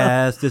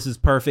miscast. This is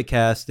perfect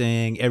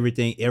casting.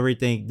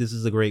 Everything. This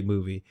is a great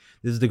movie.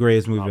 This is the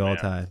greatest movie of all man.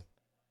 time.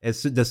 As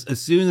soon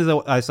as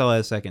I saw it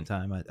a second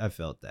time, I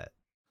felt that.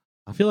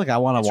 I feel like I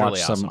want to It's watch really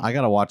some. awesome. I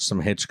gotta watch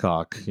some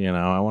Hitchcock.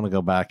 I want to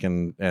go back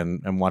and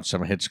watch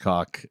some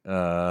Hitchcock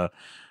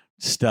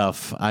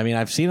stuff. I mean,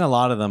 I've seen a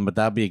lot of them, but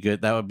that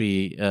would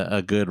be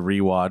a good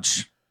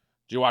rewatch.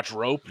 Did you watch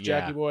Rope,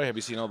 Jackie Yeah. boy? Have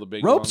you seen all the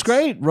big Rope's ones?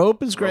 great.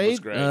 Rope is Rope is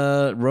great.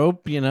 great.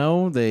 Rope,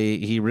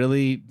 he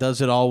really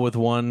does it all with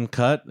one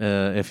cut.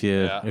 If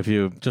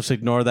you just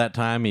ignore that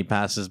time he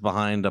passes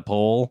behind a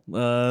pole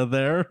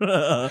there,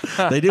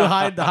 they do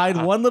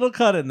hide one little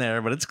cut in there,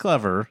 but it's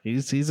clever.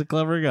 He's a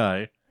clever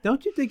guy.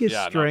 Don't you think it's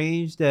Yeah, no.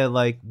 strange that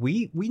like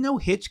we know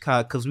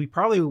Hitchcock because we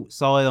probably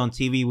saw it on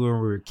TV when we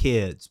were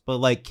kids, but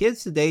like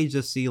kids today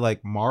just see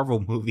like Marvel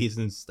movies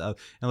and stuff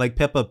and like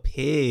Peppa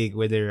Pig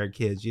when they were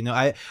kids.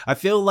 I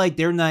feel like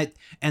they're not,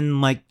 and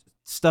like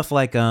stuff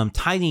like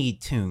Tiny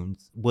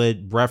Toons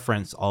would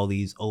reference all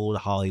these old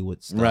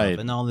Hollywood stuff Right.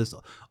 and all this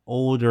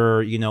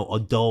older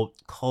adult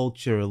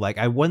culture. Like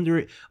I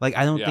wonder, like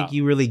I don't Yeah. think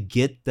you really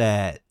get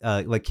that.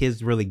 Like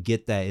kids really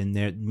get that in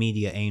their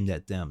media aimed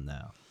at them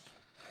now.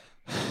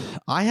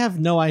 I have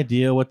no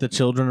idea what the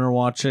children are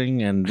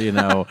watching, and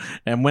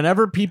and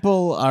whenever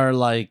people are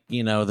like,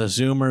 the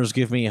Zoomers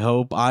give me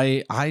hope,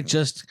 I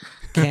just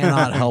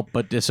cannot help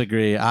but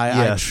disagree. I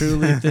Yes.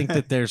 truly think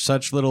that they're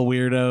such little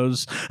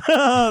weirdos.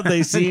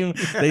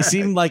 they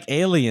seem like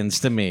aliens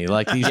to me,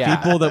 like these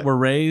people that were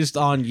raised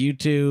on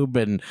YouTube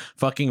and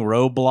fucking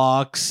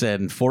Roblox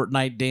and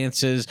Fortnite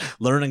dances,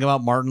 learning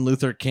about Martin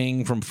Luther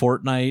King from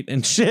Fortnite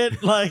and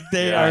shit. Like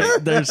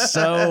they're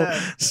so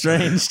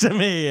strange to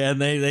me, and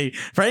they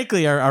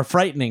frankly are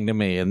frightening to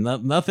me, and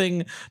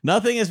nothing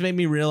has made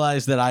me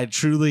realize that I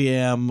truly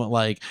am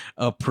like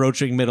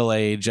approaching middle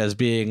age as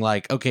being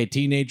like, okay,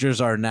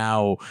 teenagers are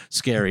now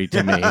scary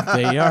to me.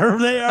 They are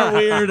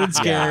weird and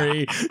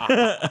scary.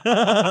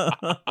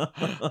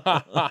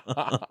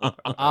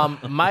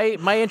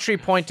 My entry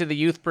point to the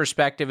youth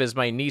perspective is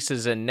my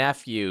nieces and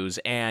nephews,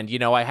 and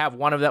I have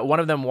one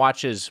of them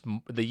watches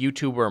the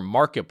YouTuber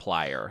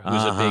Markiplier,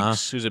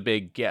 who's a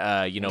big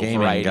Gaming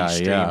variety guy,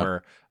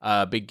 streamer.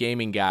 Big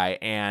gaming guy,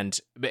 and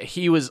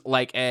he was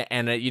like,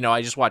 I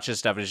just watch his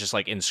stuff, and it's just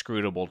like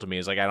inscrutable to me.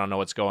 It's like I don't know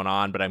what's going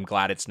on, but I'm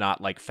glad it's not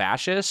like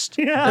fascist,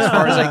 as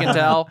far as I can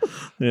tell.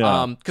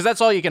 Yeah. Because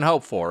that's all you can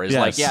hope for is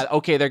like, Yes. yeah,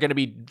 okay, they're gonna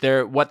be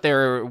what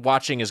they're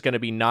watching is gonna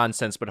be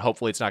nonsense, but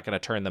hopefully it's not gonna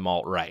turn them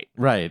alt right.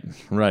 Right.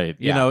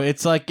 Yeah.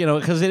 It's like,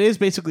 because it is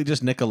basically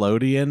just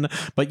Nickelodeon,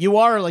 but you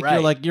are like,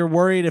 Right. you're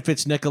worried if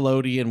it's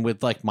Nickelodeon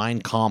with like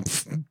Mein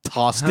Kampf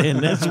tossed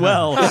in as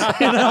well.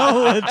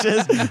 It's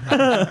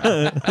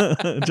just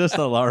Just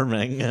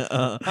alarming.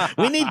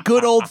 We need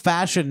good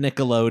old-fashioned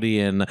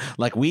Nickelodeon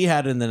like we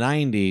had in the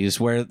 90s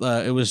where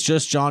it was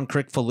just John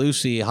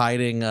Crick-Falusi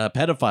hiding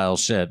pedophile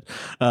shit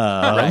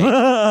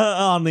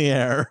on the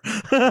air.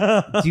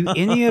 Do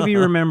any of you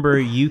remember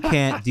You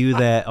Can't Do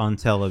That on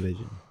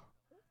Television?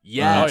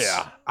 Yes. Oh,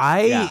 yeah.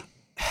 I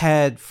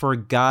had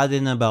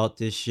forgotten about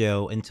this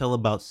show until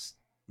about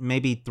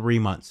maybe 3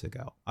 months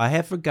ago. I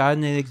had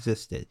forgotten it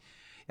existed.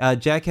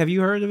 Jack, have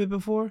you heard of it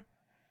before?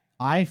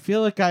 I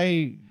feel like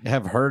I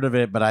have heard of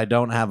it, but I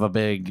don't have a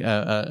big,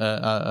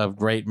 a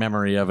great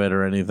memory of it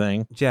or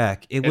anything.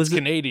 Jack, It's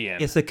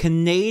Canadian. It's a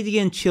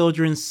Canadian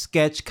children's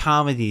sketch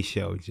comedy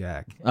show,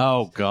 Jack.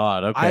 Oh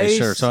God. Okay,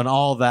 sure. So and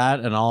all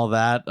that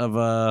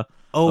of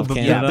of but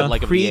Canada? the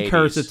Like of the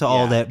precursor 80s, to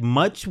all yeah. that,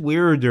 much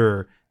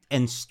weirder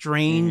and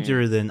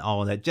stranger than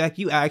all that. Jack,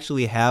 you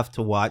actually have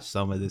to watch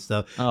some of this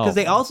stuff because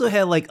they also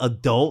had like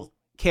adult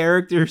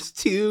characters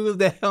too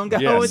that hung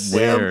out with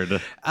them.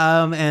 Weird.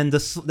 And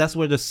that's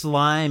where the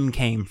slime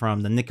came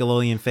from, the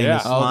Nickelodeon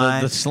famous slime.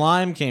 Oh, the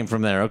slime came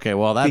from there. Okay,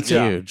 well that's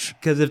huge.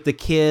 Because if the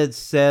kids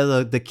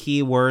said the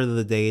key word of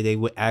the day, they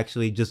would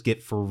actually just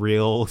get for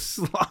real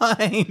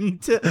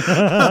slimed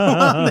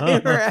while they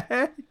were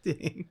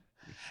acting.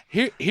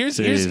 Here's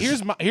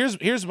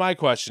my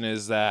question: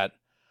 is that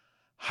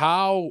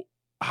how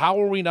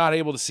are we not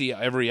able to see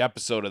every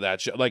episode of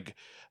that show?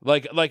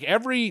 Like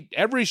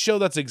every show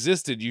that's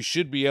existed, you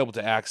should be able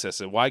to access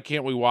it. Why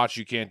can't we watch?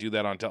 You can't do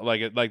that on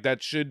like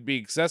that should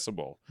be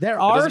accessible. There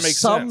are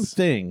some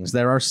things.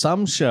 There are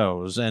some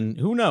shows, and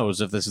who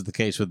knows if this is the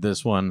case with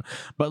this one.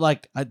 But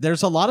like,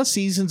 there's a lot of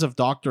seasons of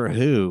Doctor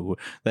Who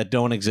that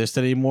don't exist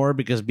anymore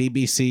because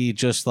BBC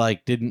just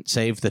like didn't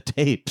save the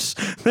tapes.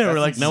 They were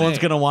like, no one's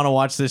gonna want to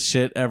watch this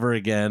shit ever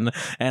again.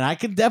 And I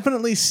can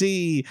definitely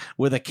see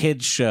with a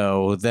kids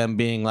show them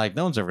being like,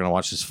 no one's ever gonna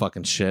watch this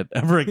fucking shit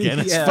ever again.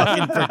 It's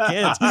fucking for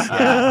kids.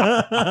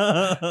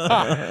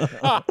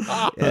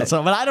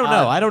 So, but I don't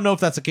know. I don't know if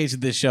that's the case with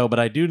this show, but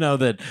I do know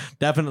that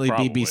definitely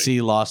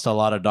BBC lost a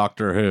lot of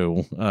Doctor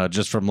Who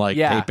just from like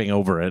taping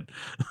over it.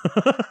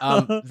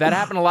 That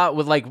happened a lot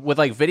with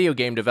video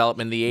game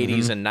development in the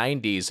 80s and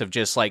 90s of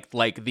just like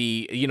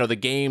the the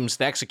games,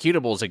 the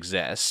executables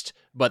exist,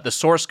 but the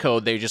source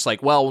code, they just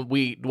like,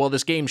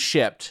 this game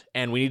shipped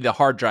and we need the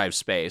hard drive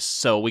space,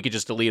 so we could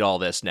just delete all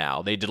this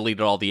now. They deleted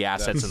all the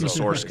assets in the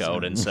source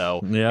code, and so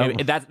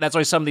that's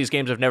why some of these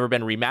games have never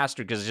been remastered,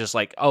 because it's just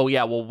like,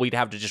 we'd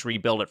have to just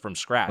rebuild it from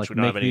scratch. Like, we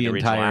don't have any of the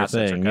original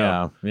assets thing.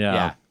 or code.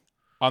 Yeah.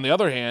 On the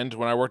other hand,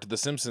 when I worked at The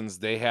Simpsons,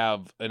 they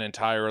have an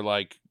entire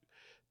like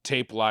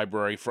tape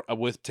library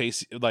with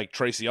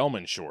Tracy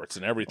Ullman shorts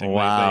and everything.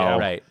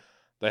 Wow.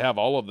 They have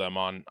all of them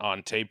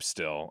on tape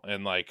still,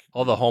 and like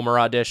all the Homer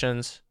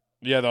auditions.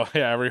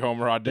 Every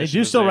Homer audition. They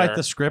do still write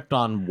the script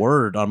on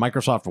Word, on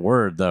Microsoft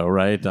Word, though,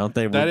 right? Don't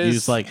they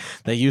use like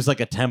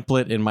a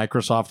template in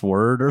Microsoft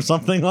Word or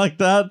something like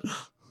that?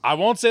 I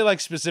won't say like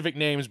specific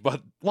names,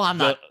 but I'm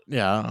not.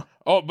 Yeah.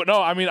 Oh, but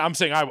no, I mean, I'm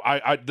saying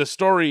I the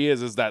story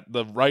is that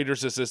the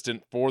writer's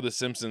assistant for The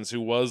Simpsons,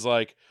 who was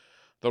like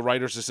the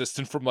writer's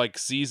assistant from like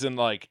season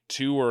like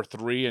 2 or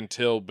 3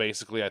 until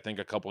basically I think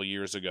a couple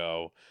years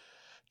ago,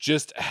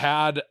 just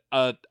had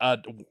a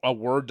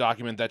Word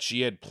document that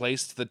she had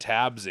placed the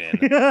tabs in.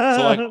 So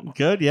like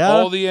good, yeah.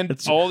 All the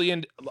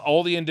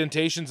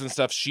indentations and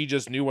stuff, she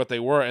just knew what they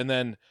were. And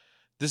then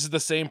this is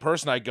the same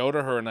person. I go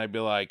to her and I'd be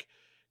like,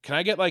 "Can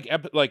I get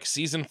like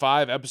season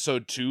 5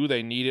 episode 2?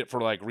 They need it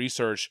for like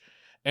research."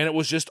 And it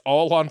was just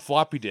all on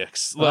floppy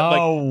disks.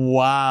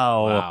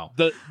 Wow.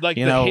 The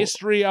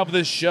history of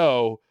this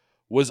show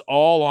was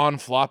all on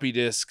floppy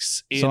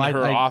disks in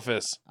her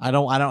office. I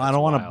don't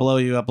want to blow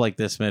you up like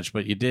this, Mitch,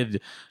 but you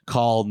did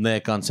call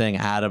Nick on saying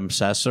Adam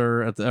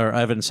Sesser or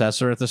Evan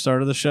Sesser at the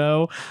start of the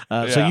show.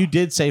 So you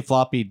did say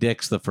floppy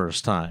dicks the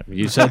first time.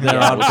 You said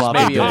they're on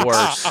floppy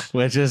dicks,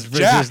 which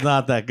is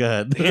not that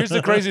good. Here's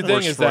the crazy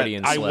thing is that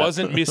I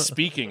wasn't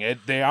misspeaking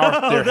it. They're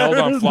held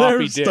on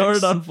floppy dicks.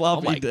 Stored on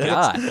floppy dicks.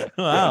 God.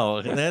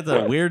 Wow, that's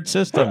a weird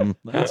system.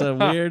 That's a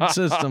weird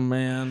system,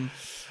 man.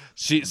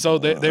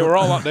 They were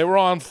all on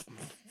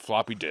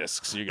floppy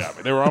disks. You got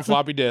me. They were on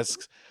floppy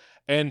disks,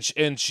 and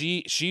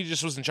she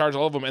just was in charge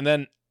of all of them. And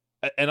then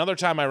another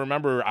time, I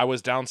remember I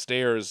was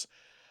downstairs,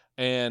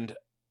 and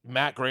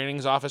Matt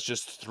Groening's office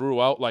just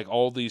threw out like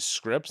all these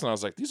scripts, and I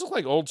was like, these look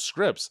like old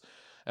scripts.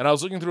 And I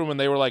was looking through them, and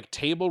they were like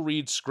table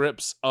read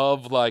scripts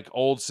of like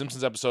old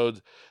Simpsons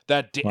episodes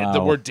that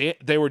were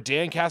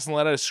Dan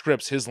Castellaneta's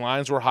scripts. His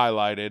lines were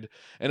highlighted,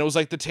 and it was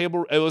like a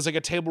table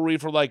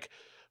read for like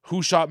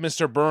Who Shot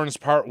Mr. Burns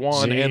Part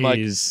 1. Jeez. And like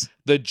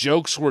the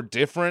jokes were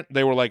different.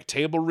 They were like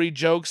table read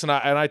jokes, and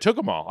I took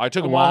them all. I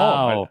took them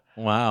all home.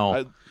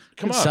 Wow.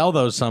 Come on. Sell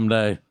those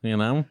someday, you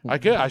know? I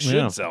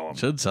should sell them.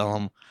 Should sell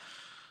them.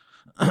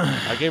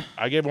 I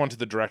gave one to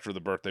the director of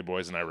the Birthday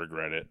Boys, and I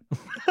regret it.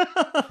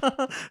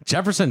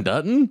 Jefferson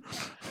Dutton?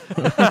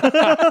 Oh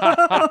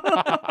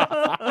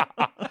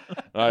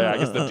yeah, I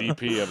guess the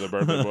DP of the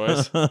Birthday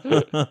Boys.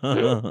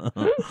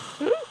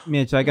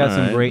 Mitch, I got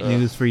some great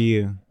news for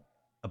you.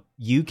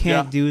 You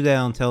Can't Do That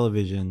on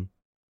Television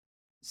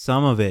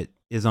some of it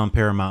is on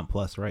Paramount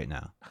Plus right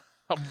now.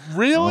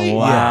 Really?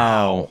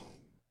 Wow.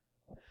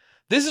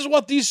 This is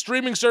what these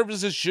streaming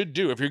services should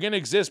do. If you're going to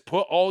exist,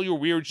 put all your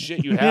weird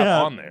shit you have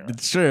Yeah, on there.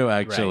 It's true,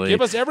 actually.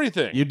 Give us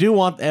everything. You do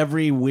want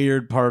every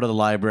weird part of the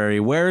library.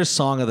 Where is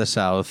Song of the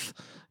South?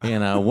 You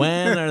know,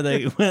 when are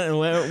they?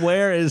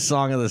 Where is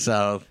Song of the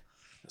South?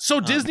 So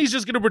Disney's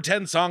just going to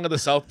pretend Song of the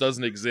South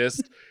doesn't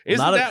exist?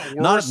 Isn't not that at,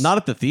 worse? Not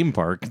at the theme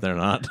park. They're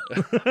not.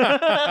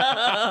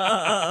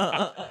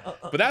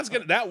 But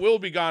that will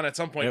be gone at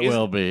some point. It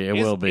will be. It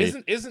will be.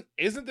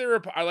 Isn't there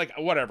like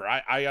whatever?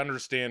 I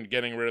understand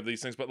getting rid of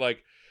these things, but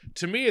like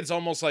to me, it's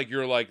almost like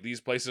you're like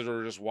these places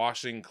are just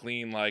washing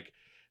clean. Like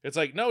it's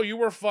like no, you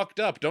were fucked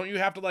up. Don't you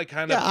have to like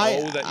kind of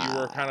know that you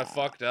were kind of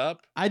fucked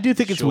up? I do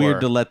think it's Sure.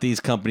 weird to let these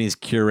companies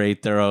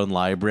curate their own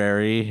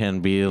library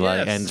and be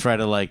like Yes. and try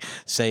to like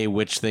say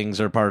which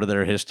things are part of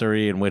their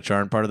history and which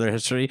aren't part of their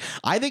history.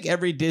 I think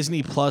every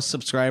Disney Plus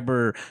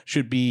subscriber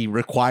should be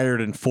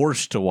required and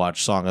forced to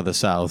watch Song of the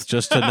South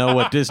just to know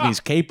what Disney's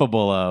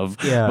capable of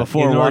Yeah,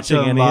 before in order watching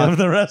to any unlock- of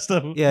the rest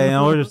of them. Yeah, in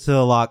order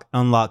to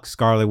unlock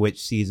Scarlet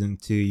Witch season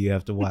 2, you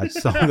have to watch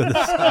Song of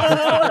the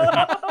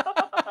South.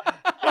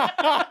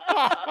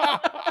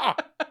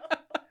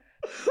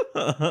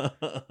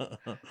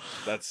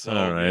 That's so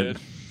All right.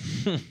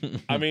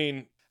 good. I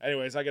mean,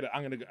 anyways,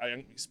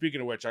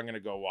 speaking of which, I'm gonna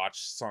go watch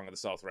Song of the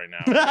South right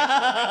now.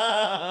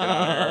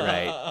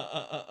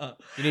 Right.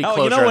 You need Oh,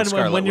 closure you know on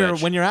Scarlet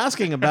Witch. when you're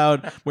asking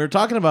about we were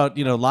talking about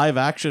live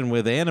action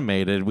with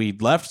animated, we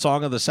left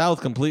Song of the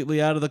South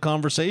completely out of the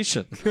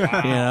conversation. You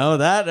know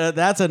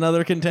that's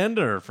another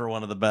contender for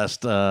one of the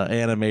best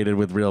animated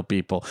with real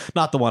people.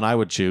 Not the one I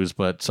would choose,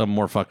 but some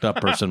more fucked up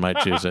person might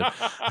choose it.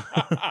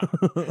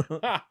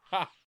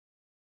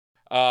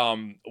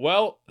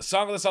 Well,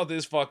 Song of the South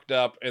is fucked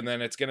up, and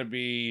then it's gonna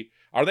be.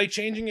 Are they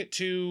changing it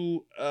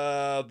to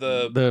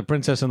The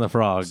Princess and the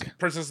Frog.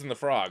 Princess and the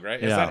Frog? Right?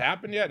 Has Yeah. that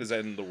happened yet? Is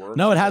that in the works?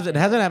 No, it hasn't. It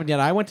hasn't happened yet.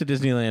 I went to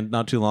Disneyland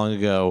not too long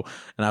ago,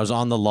 and I was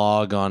on the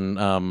log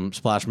on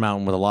Splash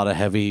Mountain with a lot of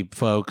heavy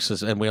folks,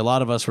 and a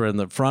lot of us were in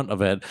the front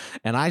of it.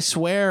 And I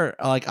swear,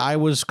 like I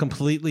was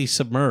completely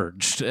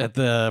submerged at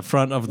the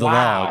front of the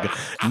Wow. log.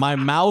 My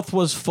mouth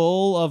was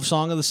full of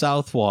Song of the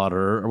South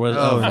water, of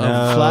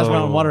no. Splash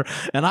Mountain water,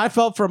 and I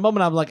felt for a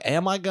moment I'm like,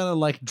 am I gonna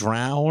like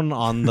drown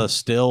on the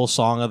still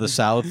Song of the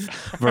South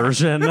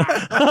version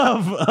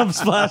of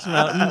Splash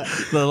Mountain,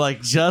 the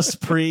like just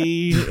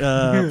pre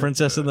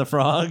Princess and the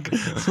Frog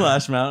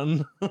Splash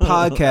Mountain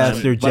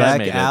Podcaster But I Jack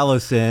made it.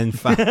 Allison.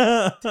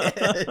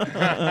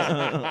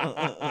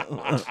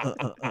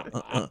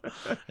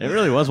 It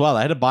really was wild.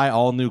 I had to buy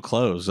all new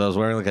clothes. I was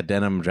wearing like a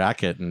denim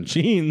jacket and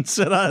jeans,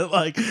 and I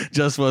like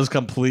just was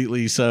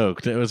completely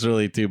soaked. It was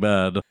really too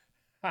bad.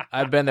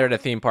 I've been there at a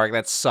theme park.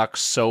 That sucks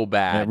so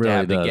bad It really to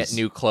have to does. get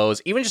new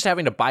clothes. Even just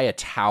having to buy a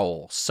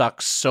towel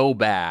sucks so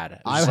bad.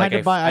 It's I just had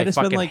like, to buy. I I just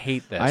spent fucking like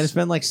hate this. I just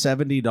spent like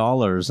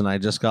 $70, and I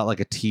just got like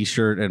a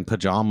T-shirt and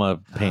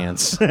pajama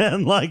pants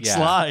and like Yeah.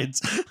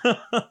 slides.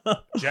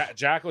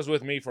 Jack was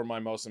with me for my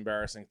most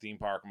embarrassing theme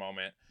park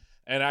moment,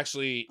 and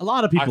actually, A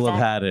lot of people I have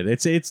found- had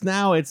it. It's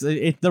now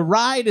the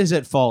ride is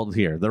at fault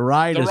here. The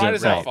ride the is ride at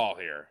is fault. at fault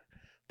here.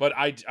 But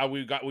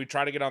we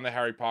tried to get on the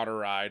Harry Potter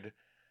ride,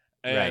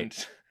 and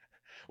Right.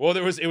 well,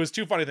 it was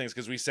two funny things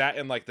because we sat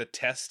in like the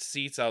test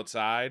seats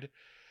outside,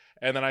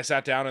 and then I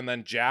sat down, and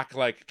then Jack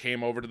like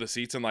came over to the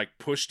seats and like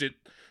pushed it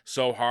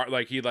so hard,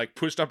 like he like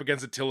pushed up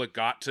against it till it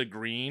got to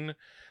green.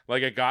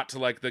 Like it got to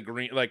like the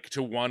green, like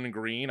to one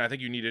green. I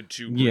think you needed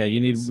two greens. Yeah, you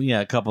need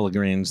a couple of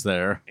greens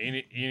there. You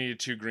needed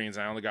two greens.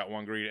 I only got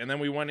one green. And then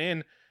we went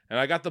in, and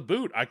I got the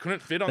boot. I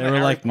couldn't fit on They the were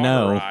Harry like, Potter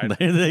no. ride.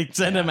 They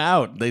sent him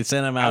out. They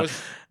sent him out.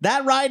 was-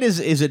 That ride is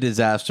a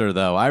disaster,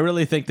 though. I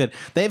really think that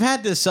they've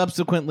had to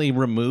subsequently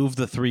remove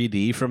the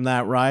 3D from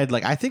that ride.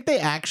 Like, I think they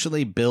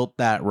actually built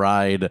that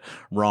ride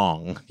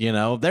wrong. You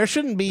know, there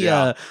shouldn't be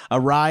Yeah. a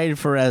ride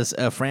for as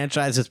a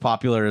franchise as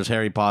popular as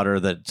Harry Potter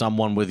that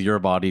someone with your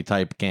body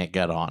type can't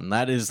get on.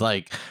 That is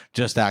like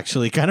just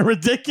actually kind of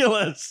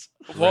ridiculous.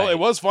 Well, Right. it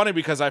was funny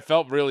because I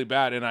felt really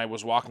bad, and I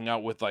was walking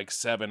out with like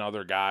 7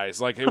 other guys.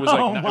 Like it was like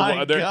Oh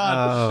my there,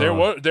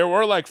 God. there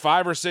were like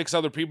 5 or 6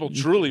 other people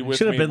truly with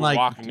should have me been like,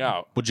 walking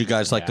out. Would you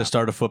guys like to Yeah.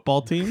 start a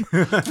football team?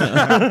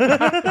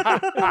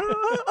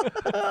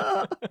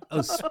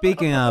 Oh,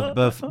 speaking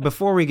of,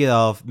 before we get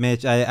off,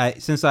 Mitch, I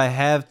since I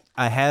have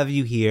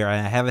you here, I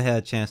haven't had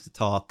a chance to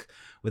talk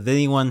with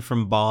anyone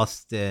from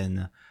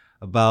Boston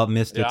about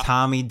Mr. Yeah.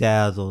 Tommy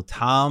Dazzle,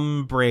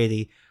 Tom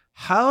Brady.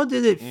 How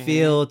did it Mhm.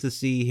 feel to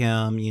see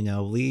him,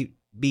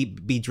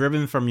 be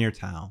driven from your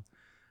town,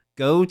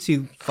 go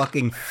to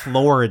fucking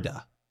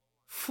Florida,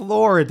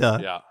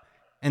 Yeah.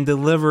 and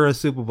deliver a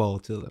Super Bowl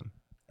to them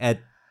at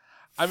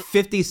I'm-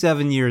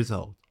 57 years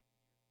old?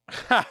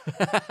 I'm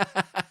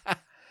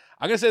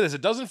gonna say this.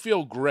 It doesn't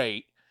feel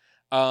great.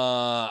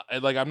 And,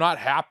 like I'm not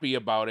happy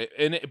about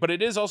it. But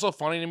it is also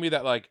funny to me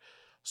that like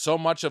so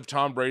much of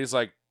Tom Brady's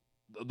like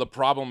the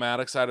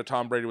problematic side of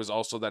Tom Brady was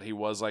also that he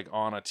was like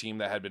on a team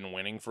that had been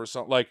winning for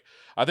some. Like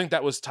I think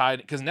that was tied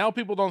because now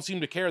people don't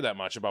seem to care that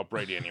much about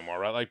Brady anymore,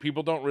 right? Like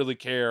people don't really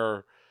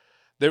care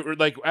They were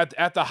like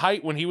at the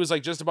height when he was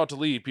like just about to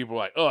leave, people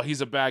were like, oh,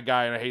 he's a bad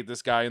guy and I hate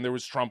this guy. And there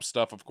was Trump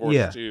stuff, of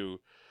course, too.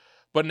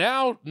 But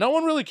now no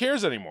one really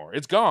cares anymore.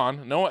 It's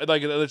gone. No,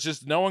 like it's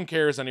just no one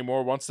cares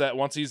anymore. Once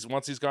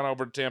he's gone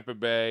over to Tampa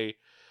Bay,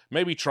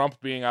 maybe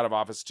Trump being out of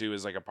office too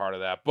is like a part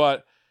of that.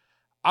 But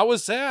I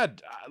was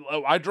sad.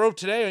 I drove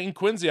today in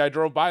Quincy. I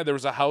drove by. There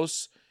was a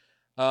house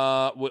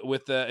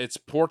with it's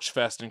Porch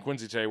Fest in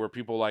Quincy today where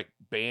people like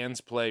bands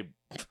play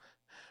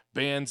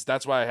bands.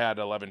 That's why I had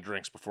 11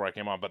 drinks before I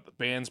came on. But the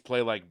bands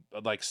play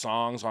like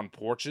songs on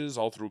porches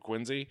all through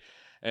Quincy.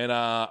 And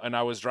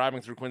I was driving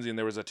through Quincy and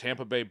there was a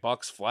Tampa Bay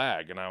Bucks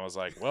flag and I was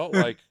like, well,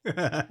 like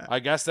I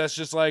guess that's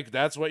just like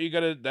that's what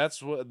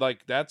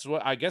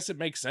I guess it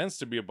makes sense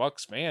to be a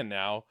Bucks fan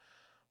now.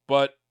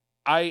 But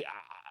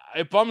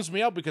it bums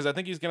me out because I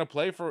think he's going to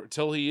play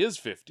till he is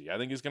 50. I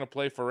think he's going to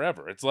play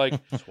forever. It's like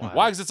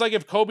why? Because it's like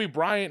if Kobe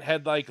Bryant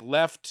had like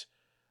left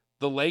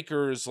the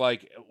Lakers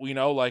like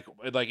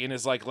in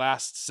his like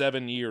last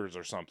 7 years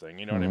or something,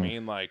 you know what I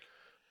mean? Like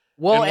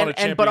well,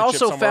 and but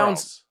also found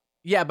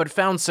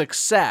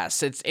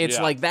success. It's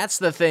like that's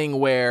the thing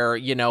where,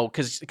 you know,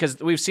 because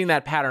we've seen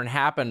that pattern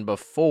happen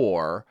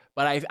before.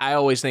 But I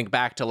always think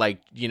back to like,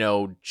 you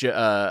know,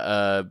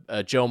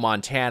 Joe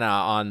Montana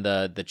on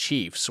the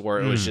Chiefs, where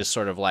it was just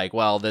sort of like,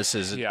 well, this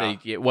is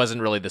it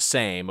wasn't really the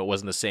same. It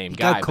wasn't the same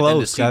guy. Got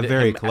close, got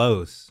very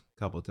close a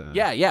couple times.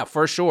 Yeah,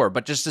 for sure.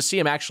 But just to see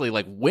him actually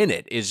like win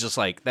it is just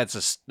like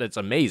that's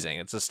amazing.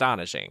 It's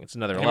astonishing. It's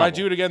another level. He might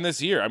do it again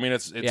this year. I mean,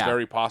 it's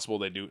very possible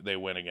they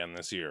win again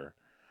this year.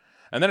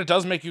 And then it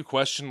does make you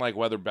question like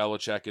whether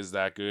Belichick is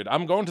that good.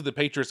 I'm going to the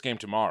Patriots game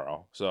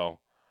tomorrow, so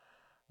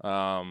you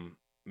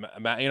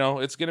know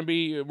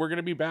we're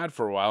gonna be bad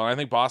for a while. And I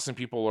think Boston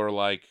people are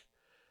like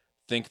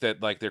think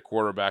that like their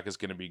quarterback is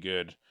gonna be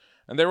good,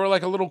 and they were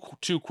like a little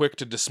too quick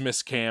to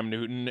dismiss Cam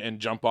Newton and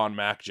jump on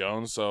Mac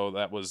Jones. So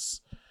that was,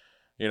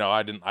 you know,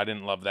 I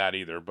didn't love that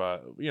either.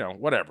 But you know,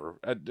 whatever.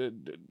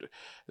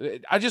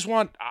 I just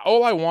want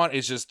all I want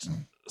is just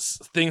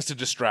things to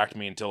distract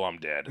me until I'm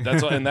dead.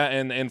 That's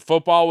and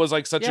football was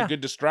like such a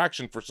good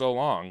distraction for so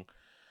long,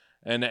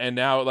 and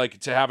now like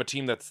to have a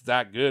team that's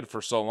that good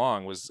for so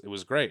long was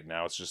great.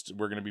 Now it's just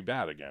we're gonna be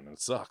bad again, and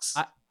it sucks.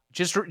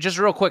 Just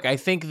real quick, I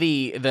think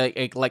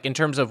the like in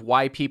terms of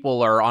why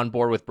people are on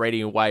board with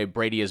Brady and why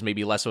Brady is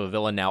maybe less of a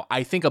villain now,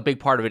 I think a big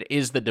part of it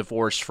is the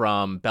divorce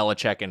from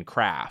Belichick and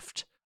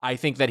Kraft. I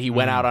think that he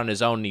went out on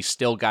his own and he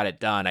still got it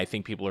done. I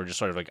think people are just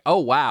sort of like, oh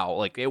wow,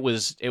 like it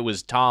was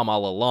Tom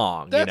all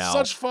along. That's you know?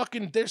 such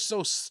fucking. They're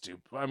so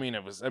stupid. I mean,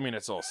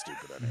 it's all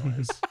stupid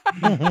anyways.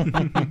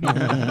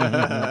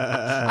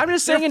 I'm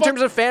just saying in terms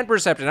of fan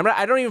perception.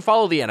 I don't even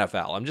follow the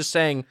NFL. I'm just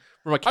saying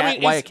from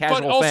why a casual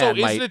but also, fan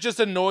might. Isn't it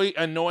just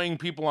annoying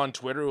people on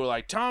Twitter who are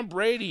like Tom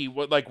Brady,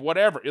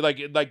 whatever,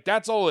 like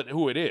that's all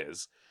who it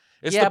is.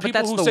 It's the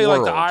people who say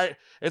world. like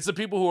it's the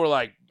people who are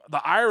like.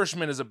 The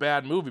Irishman is a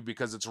bad movie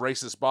because it's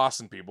racist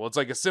Boston people. It's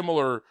like I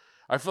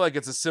feel like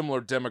it's a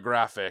similar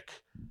demographic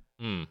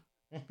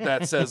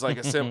that says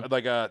like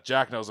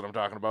Jack knows what I'm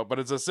talking about, but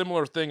it's a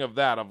similar thing of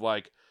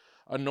like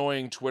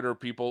annoying Twitter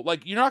people.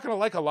 Like you're not going to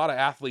like a lot of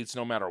athletes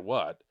no matter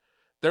what.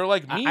 They're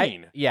like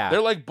mean. They're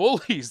like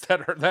bullies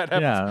that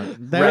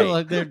have.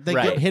 They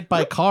get hit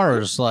by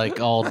cars like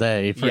all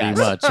day, pretty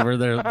much for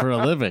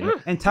a living.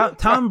 And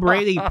Tom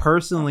Brady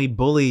personally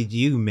bullied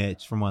you,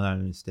 Mitch, from what I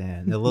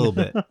understand, a little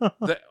bit.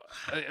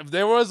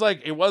 There was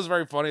like it was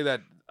very funny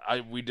that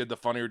we did the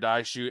Funny or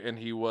Die shoot, and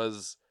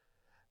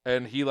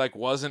he like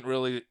wasn't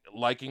really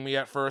liking me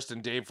at first,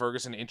 and Dave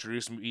Ferguson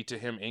introduced me to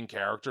him in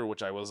character,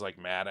 which I was like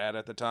mad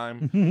at the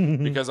time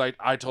because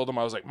I told him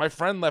I was like, my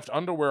friend left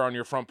underwear on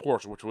your front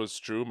porch, which was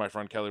true. My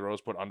friend Kelly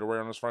Rose put underwear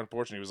on his front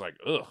porch, and he was like,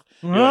 ugh,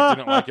 he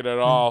didn't like it at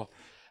all.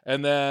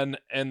 And then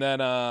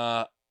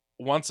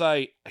once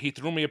he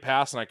threw me a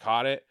pass and I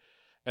caught it,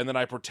 and then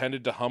I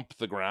pretended to hump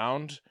the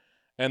ground.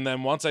 And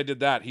then once I did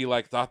that, he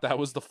like thought that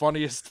was the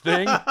funniest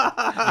thing.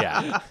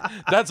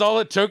 That's all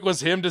it took was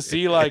him to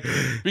see like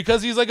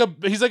because he's like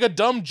a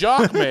dumb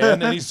jock,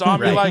 man, and he saw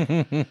me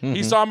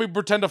he saw me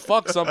pretend to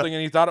fuck something,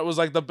 and he thought it was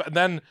like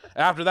then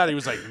after that he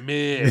was like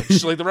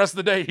Mitch, like the rest of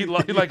the day he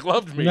like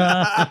loved me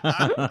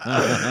because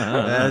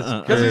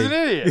he's an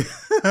idiot.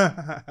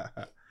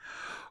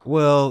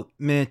 Well,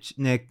 Mitch,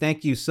 Nick,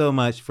 thank you so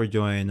much for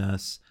joining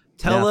us.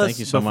 Tell us thank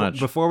you so much.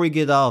 Before we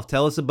get off,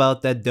 tell us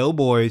about that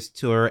Doughboys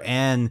tour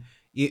and.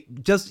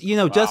 Just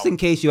in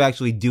case you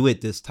actually do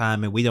it this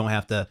time and we don't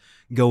have to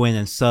go in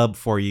and sub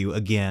for you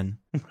again.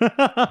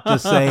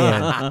 Just saying.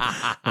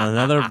 It's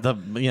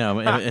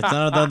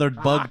not another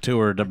bug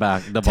tour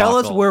debacle. Tell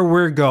us where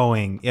we're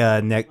going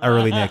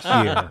early next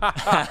year.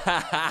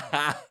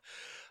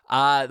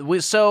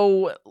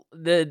 So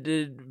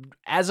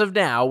as of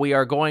now, we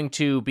are going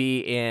to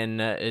be in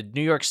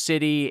New York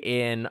City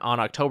on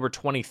October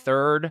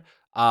 23rd.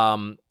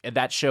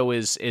 That show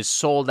is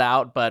sold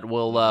out, but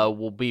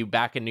we'll be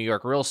back in New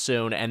York real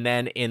soon. And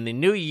then in the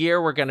new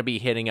year, we're going to be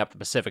hitting up the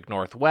Pacific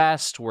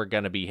Northwest. We're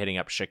going to be hitting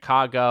up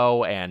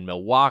Chicago and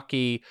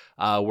Milwaukee.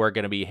 We're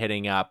going to be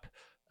hitting up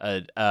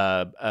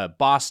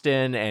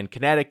Boston and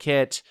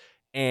Connecticut.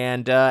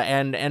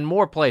 and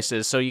more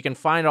places. So you can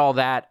find all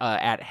that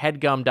at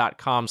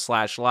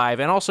headgum.com/live.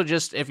 And also,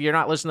 just if you're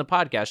not listening to the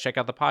podcast, check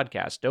out the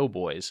podcast,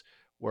 Doughboys,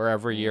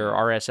 wherever your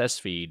RSS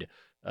feed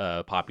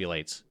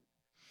populates.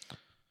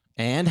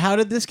 And How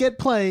Did This Get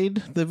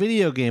Played? The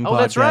video game podcast. Oh,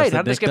 that's right. That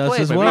How Did This Nick Get does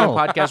Played? as My well.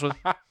 video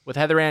podcast with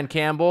Heather Ann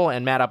Campbell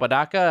and Matt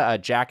Apodaca.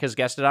 Jack has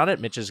guested on it.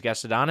 Mitch has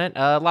guested on it.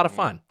 A lot of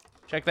fun.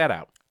 Check that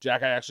out.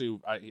 Jack, I don't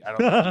think you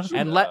should,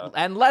 And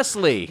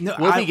Leslie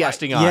will be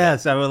guesting on it.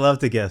 Yes, I would love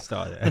to guest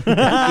on it. Thank you for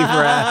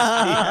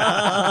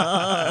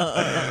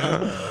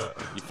asking.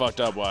 You fucked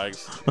up,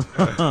 Wags.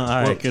 All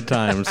right, good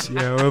times.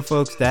 Yeah, well,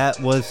 folks, that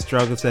was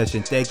Struggle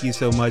Session. Thank you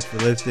so much for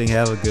listening.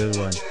 Have a good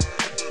one.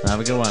 Have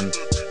a good one.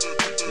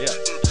 Yeah.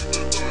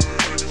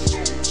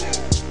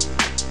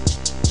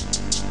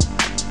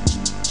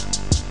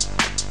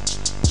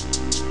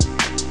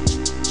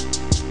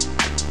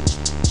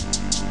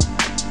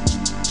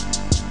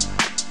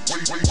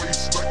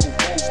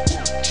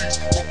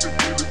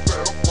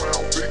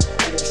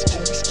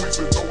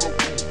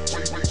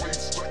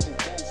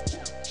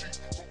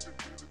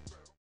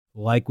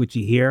 Like what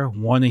you hear?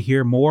 Want to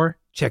hear more?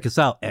 Check us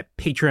out at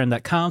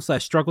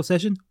patreon.com/struggle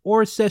session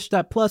or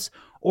sesh.plus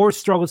or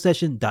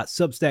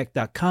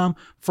strugglesession.substack.com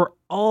for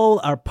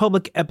all our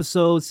public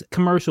episodes,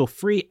 commercial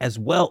free, as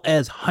well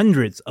as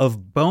hundreds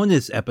of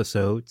bonus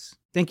episodes.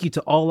 Thank you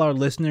to all our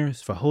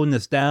listeners for holding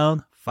us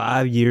down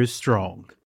 5 years strong.